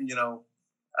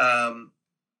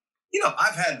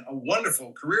had a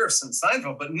wonderful career since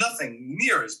Seinfeld, but nothing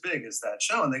near as big as that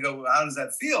show. And they go, well, how does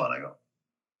that feel? And I go,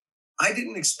 I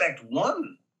didn't expect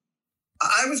one.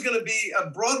 I was going to be a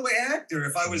Broadway actor.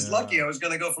 If I was lucky, I was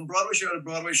going to go from Broadway show to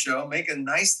Broadway show, make a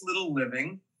nice little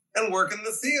living, and work in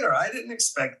the theater. I didn't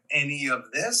expect any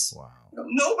of this. Wow.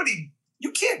 Nobody,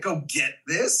 you can't go get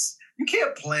this. You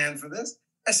can't plan for this.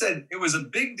 I said, it was a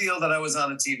big deal that I was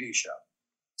on a TV show.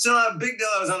 It's not a big deal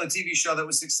I was on a TV show that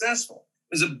was successful.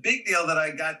 It was a big deal that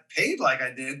I got paid like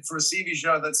I did for a TV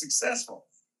show that's successful.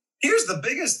 Here's the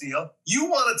biggest deal. You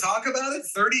want to talk about it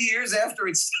 30 years after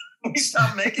we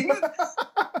stopped making it?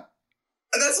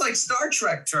 That's like Star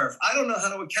Trek turf. I don't know how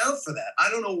to account for that. I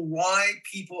don't know why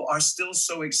people are still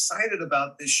so excited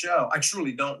about this show. I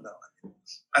truly don't know.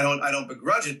 I don't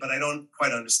begrudge it, but I don't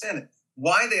quite understand it.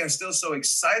 Why they are still so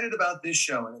excited about this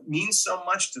show, and it means so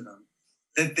much to them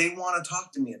that they want to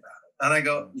talk to me about it. And I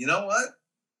go, you know what?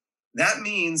 That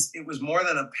means it was more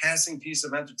than a passing piece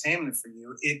of entertainment for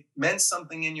you. It meant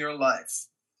something in your life.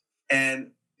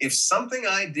 And if something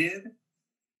I did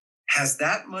has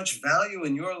that much value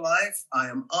in your life, I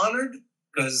am honored,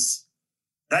 because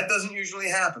that doesn't usually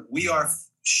happen. We are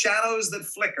shadows that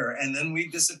flicker and then we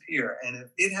disappear. And if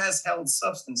it has held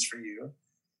substance for you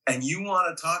and you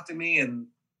want to talk to me and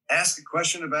ask a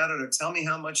question about it or tell me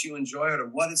how much you enjoy it or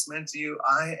what it's meant to you,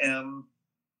 I am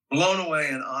blown away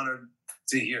and honored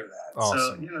to hear that.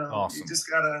 Awesome. So, Awesome. You just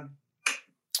gotta.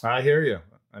 I hear you.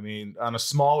 I mean, on a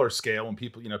smaller scale, when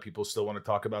people still want to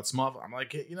talk about small, I'm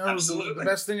like, Absolutely. The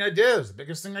best thing I did is the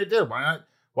biggest thing I did. Why not?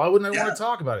 Why wouldn't I want to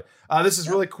talk about it? This is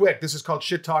really quick. This is called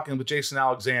Shit Talking with Jason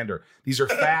Alexander. These are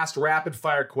fast, rapid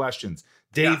fire questions.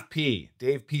 Dave P.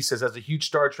 Says, as a huge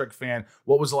Star Trek fan,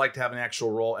 what was it like to have an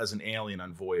actual role as an alien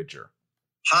on Voyager?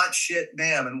 Hot shit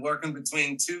damn, and working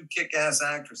between two kick-ass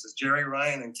actresses, Jerry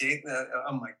Ryan and Kate.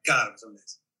 Oh my God, it was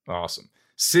amazing. Awesome.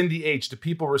 Cindy H., do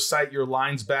people recite your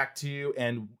lines back to you?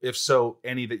 And if so,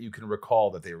 any that you can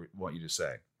recall that they want you to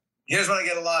say? Here's what I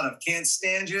get a lot of. Can't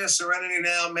stand you, Serenity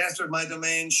Now, Master of My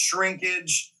Domain,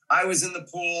 Shrinkage, I Was in the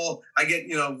Pool. I get,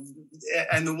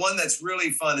 and the one that's really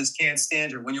fun is Can't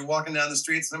Stand You. When you're walking down the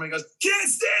street, somebody goes, Can't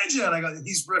stand you. And I go,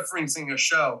 he's referencing a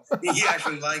show. He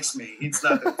actually likes me. He's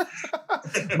not.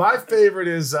 My favorite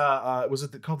is, was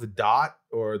it called The Dot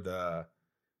or The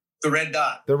Red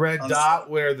Dot. The Red Dot,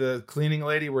 where the cleaning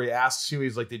lady, where he asks you,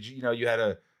 he's like, did you,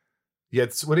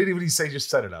 what did he say? Just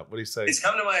set it up. What did he say? It's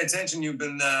come to my attention you've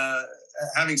been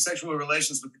having sexual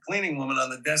relations with the cleaning woman on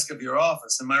the desk of your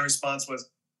office. And my response was,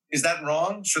 is that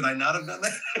wrong? Should I not have done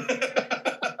that?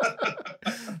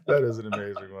 That is an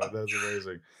amazing one. That's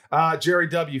amazing. Jerry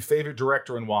W., favorite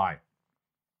director and why?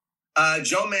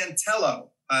 Joe Mantello.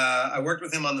 I worked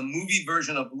with him on the movie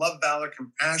version of Love, Valor,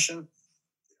 Compassion.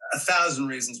 1,000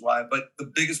 reasons why, but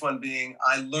the biggest one being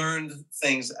I learned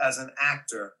things as an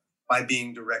actor by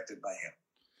being directed by him.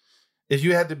 If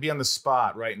you had to be on the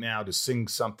spot right now to sing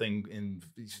something in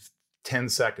 10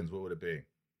 seconds, what would it be?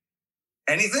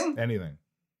 Anything? Anything.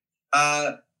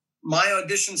 my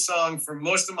audition song for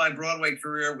most of my Broadway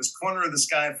career was Corner of the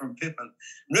Sky from Pippin.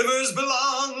 Rivers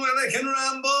belong where they can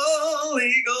ramble,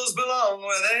 eagles belong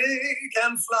where they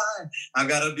can fly. I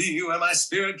gotta be where my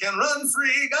spirit can run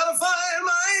free, gotta find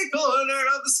my corner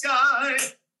of the sky.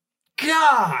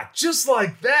 God, just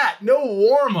like that. No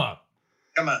warm-up.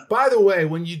 Come on. By the way,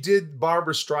 when you did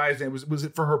Barbra Streisand, was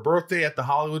it for her birthday at the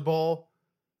Hollywood Bowl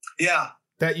Yeah.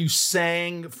 that you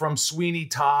sang from Sweeney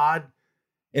Todd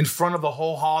in front of the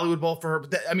whole Hollywood Bowl for her?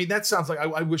 But that sounds like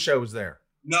I wish I was there.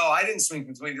 No, I didn't swing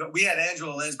from Sweeney Todd. We had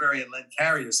Angela Lansbury and Len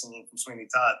Carrier singing from Sweeney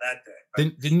Todd that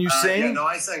day. Didn't you sing? Yeah, no,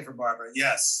 I sang for Barbara.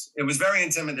 Yes. It was very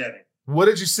intimidating. What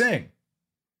did you sing?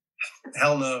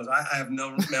 Hell knows. I have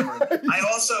no memory.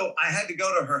 I had to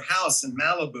go to her house in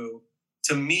Malibu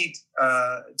to meet,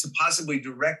 to possibly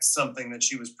direct something that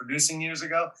she was producing years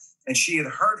ago. And she had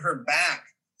hurt her back,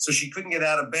 so she couldn't get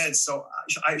out of bed. So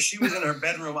she was in her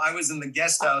bedroom. I was in the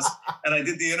guest house, and I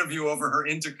did the interview over her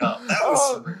intercom. That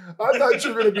was I thought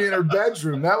you were going to be in her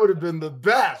bedroom. That would have been the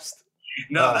best.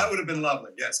 No, that would have been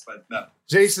lovely. Yes, but no.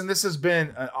 Jason, this has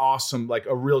been an awesome,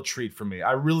 a real treat for me.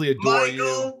 I really adore you.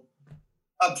 Michael,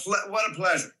 what a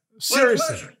pleasure. Seriously.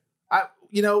 What a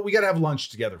pleasure. We got to have lunch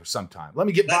together sometime. Let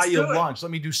me buy you lunch.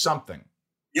 Let me do something.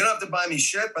 You don't have to buy me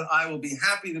shit, but I will be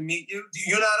happy to meet you.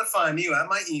 You know how to find me. You have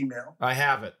my email. I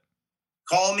have it.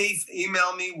 Call me,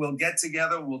 email me. We'll get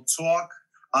together. We'll talk.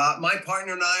 My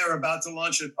partner and I are about to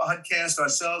launch a podcast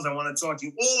ourselves. I want to talk to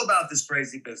you all about this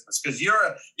crazy business because you're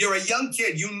a young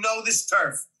kid. You know this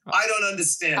turf. I don't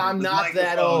understand. I'm not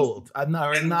that old. I'm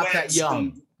not that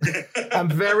young. I'm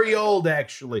very old,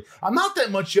 actually. I'm not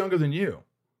that much younger than you.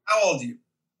 How old are you?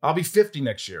 I'll be 50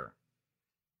 next year.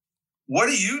 What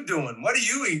are you doing? What are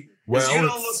you eating? Because you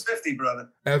don't look 50, brother.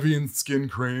 Evian skin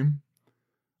cream.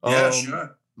 Yeah,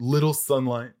 sure. Little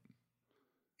sunlight.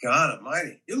 God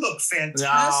almighty. You look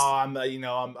fantastic.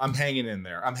 No, I'm hanging in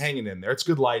there. I'm hanging in there. It's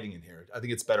good lighting in here. I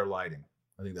think it's better lighting.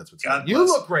 I think that's what's happening. You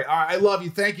look great. All right, I love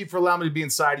you. Thank you for allowing me to be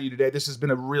inside of you today. This has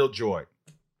been a real joy.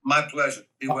 My pleasure.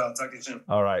 Be well. Talk to you soon.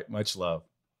 All right. Much love.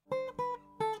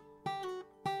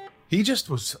 He just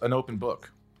was an open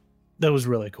book. That was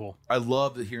really cool. I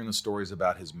love hearing the stories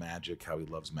about his magic, how he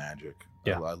loves magic.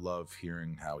 Yeah. I love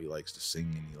hearing how he likes to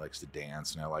sing and he likes to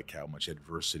dance, and I like how much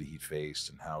adversity he faced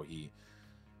and how he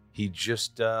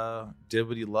just did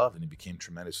what he loved, and he became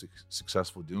tremendously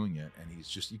successful doing it. And you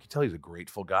can tell he's a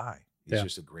grateful guy. He's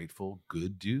just a grateful,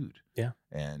 good dude. Yeah.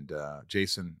 And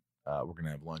Jason, we're going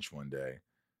to have lunch one day.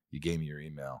 You gave me your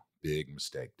email. Big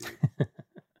mistake, dude.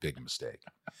 Big mistake.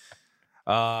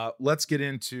 Let's get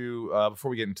into, before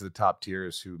we get into the top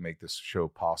tiers who make this show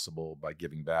possible by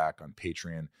giving back on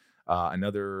Patreon,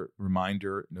 another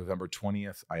reminder, November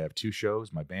 20th, I have 2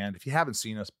 shows, my band. If you haven't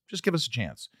seen us, just give us a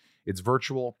chance. It's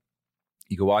virtual.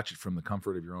 You can watch it from the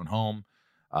comfort of your own home.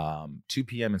 2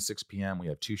 p.m. and 6 p.m. We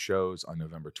have 2 shows on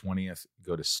November 20th.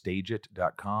 Go to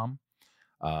stageit.com,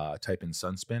 type in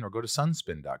Sunspin, or go to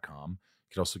sunspin.com.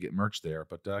 You can also get merch there,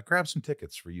 but grab some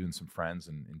tickets for you and some friends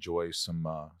and enjoy some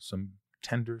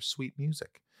tender, sweet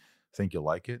music. I think you'll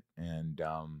like it. And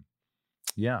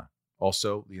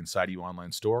also the Inside You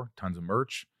online store, tons of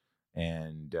merch,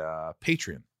 and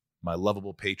Patreon, my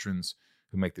lovable patrons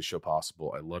who make this show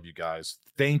possible. I love you guys.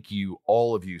 Thank you,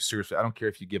 all of you. Seriously, I don't care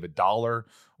if you give $1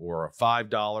 or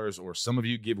 $5 or some of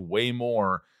you give way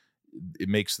more. It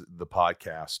makes the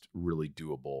podcast really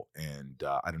doable. And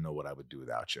I don't know what I would do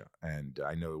without you. And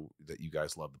I know that you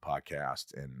guys love the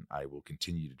podcast, and I will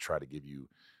continue to try to give you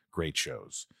great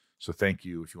shows. So thank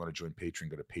you. If you want to join Patreon,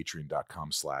 go to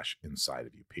patreon.com/inside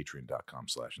of you.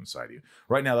 Patreon.com/inside of you.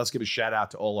 Right now, let's give a shout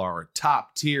out to all our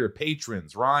top tier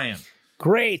patrons. Ryan.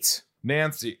 Great.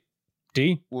 Nancy.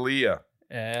 D. Leah.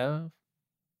 F.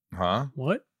 Huh?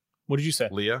 What? What did you say?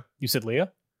 Leah. You said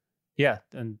Leah? Yeah.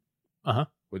 And What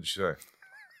did you say?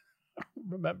 I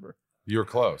don't remember. You were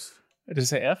close. Did I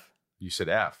say F? You said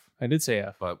F. I did say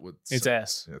F. But it's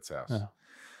S. It's S. Oh.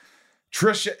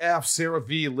 Trisha F, Sarah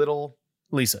V, Little,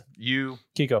 Lisa, you,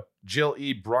 Kiko, Jill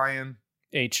E, Brian,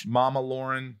 H, Mama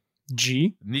Lauren,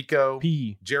 G, Nico,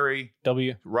 P, Jerry,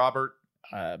 W, Robert,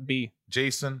 B,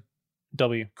 Jason,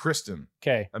 W, Kristen,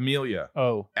 K, Amelia,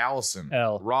 O, Allison,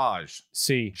 L, Raj,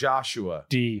 C, Joshua,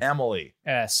 D, Emily,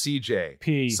 S, CJ,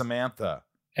 P, Samantha,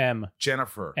 M,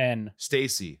 Jennifer, N,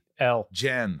 Stacy, L,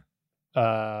 Jen,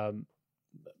 no,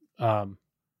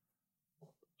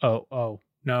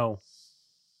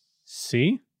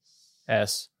 C,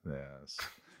 S, yes,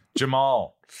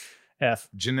 Jamal, F,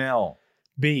 Janelle,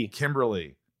 B,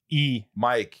 Kimberly, E,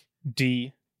 Mike,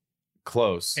 D,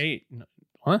 close, 8,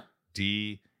 what?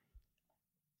 D,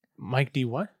 Mike D,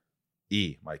 what?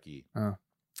 E, Mike E, Oh.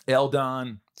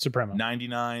 Eldon, Supremo,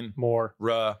 99, More,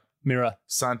 Ruh, Mira.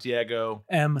 Santiago.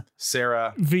 M.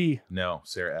 Sarah. V. No,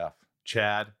 Sarah F.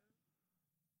 Chad.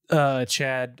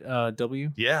 Chad.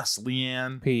 W. Yes,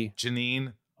 Leanne. P.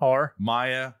 Janine. R.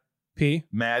 Maya. P.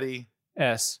 Maddie.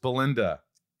 S. Belinda.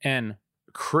 N.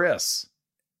 Chris.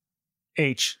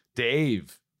 H.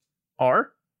 Dave.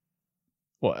 R.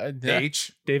 What?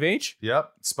 H. Dave H.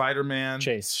 Yep. Spider-Man.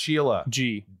 Chase. Sheila.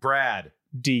 G. Brad.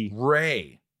 D.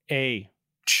 Ray. A.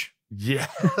 Ch.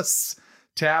 Yes.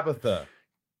 Tabitha.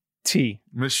 T.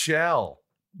 Michelle.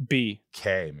 B.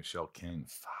 K. Michelle King.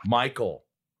 Michael.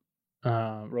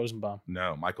 Rosenbaum.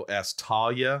 No. Michael S.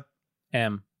 Talia.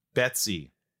 M.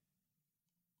 Betsy.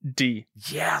 D.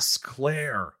 Yes.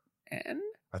 Claire. N.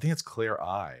 I think it's Claire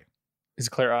I. Is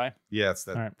it Claire I? Yeah, it's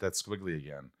that. All right. That's squiggly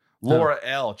again. Laura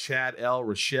L. Chad L.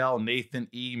 Rochelle. Nathan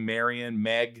E. Marion.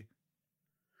 Meg.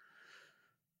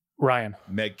 Ryan.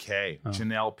 Meg K. Oh.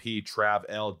 Janelle P. Trav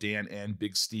L. Dan N.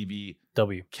 Big Stevie.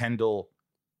 W. Kendall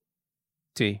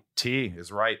T. T.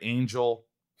 is right. Angel.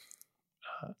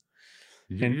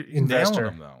 You're investor.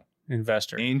 nailing them, though.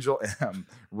 Investor. Angel M.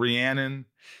 Rhiannon.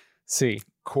 C.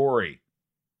 Corey.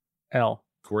 L.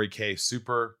 Corey K.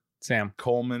 Super. Sam.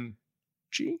 Coleman.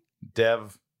 G.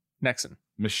 Dev. Nexon.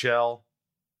 Michelle.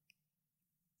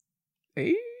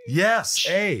 A. Yes.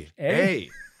 A. A.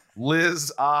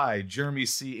 Liz I. Jeremy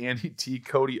C. Andy T.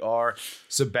 Cody R.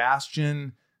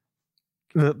 Sebastian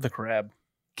The crab.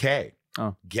 K.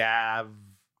 Oh. Gav.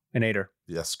 An Ader.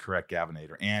 Yes, correct.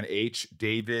 Gavinator. And H.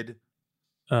 David.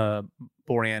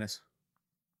 Boreanaz.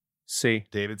 C.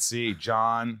 David C.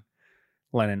 John.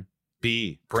 Lennon.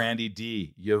 B. Brandy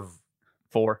D. Yav.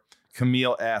 4.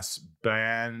 Camille S.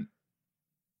 Ban.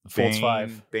 Folds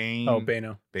 5. Bane. Oh,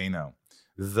 Bano. Bano.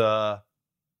 The.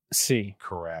 C.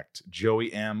 Correct.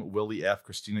 Joey M. Willie F.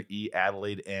 Christina E.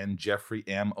 Adelaide N. Jeffrey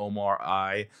M. Omar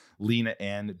I. Lena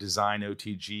N. Design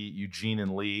OTG. Eugene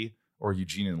and Lee. Or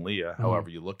Eugene and Leah. However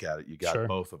you look at it. You got Sure.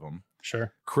 both of them.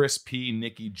 Sure. Chris P.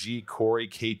 Nikki G. Corey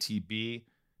KTB.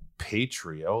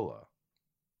 Patriola.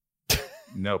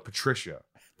 No, Patricia.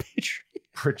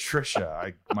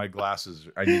 Patricia. My glasses.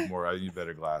 I need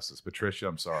better glasses. Patricia,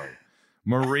 I'm sorry.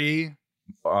 Marie.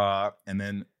 And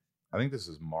then I think this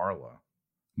is Marla.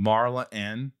 Marla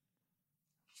N.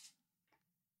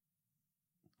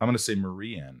 I'm going to say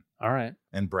Marie N. All right.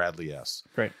 And Bradley S.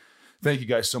 Great. Thank you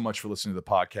guys so much for listening to the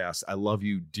podcast. I love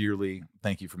you dearly.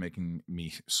 Thank you for making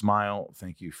me smile.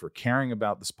 Thank you for caring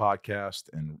about this podcast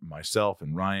and myself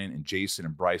and Ryan and Jason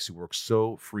and Bryce, who work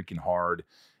so freaking hard.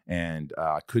 And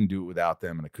I couldn't do it without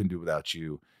them, and I couldn't do it without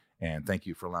you. And thank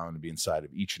you for allowing me to be inside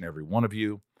of each and every one of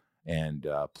you. And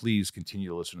please continue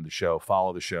to listen to the show,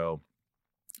 follow the show.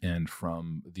 And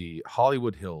from the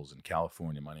Hollywood Hills in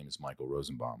California, my name is Michael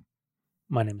Rosenbaum.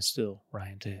 My name is still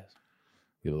Ryan Tez.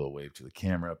 Give a little wave to the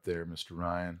camera up there, Mr.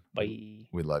 Ryan. Bye.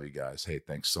 We love you guys. Hey,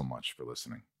 thanks so much for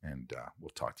listening. And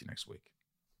we'll talk to you next week.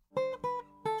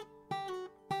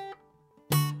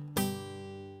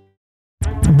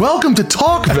 Welcome to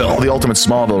Talkville, the ultimate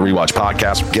Smallville rewatch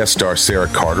podcast. Guest star Sarah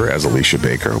Carter as Alicia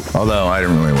Baker, although I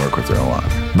didn't really work with her a lot.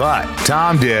 But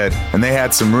Tom did, and they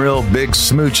had some real big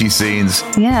smoochy scenes.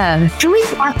 Yeah. Can we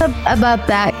talk about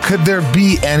that? Could there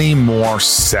be any more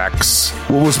sex?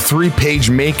 What was a 3-page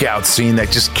makeout scene that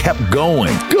just kept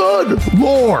going? Good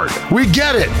Lord. We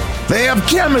get it. They have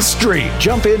chemistry.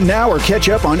 Jump in now or catch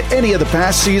up on any of the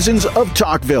past seasons of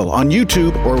Talkville on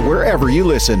YouTube or wherever you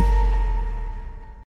listen.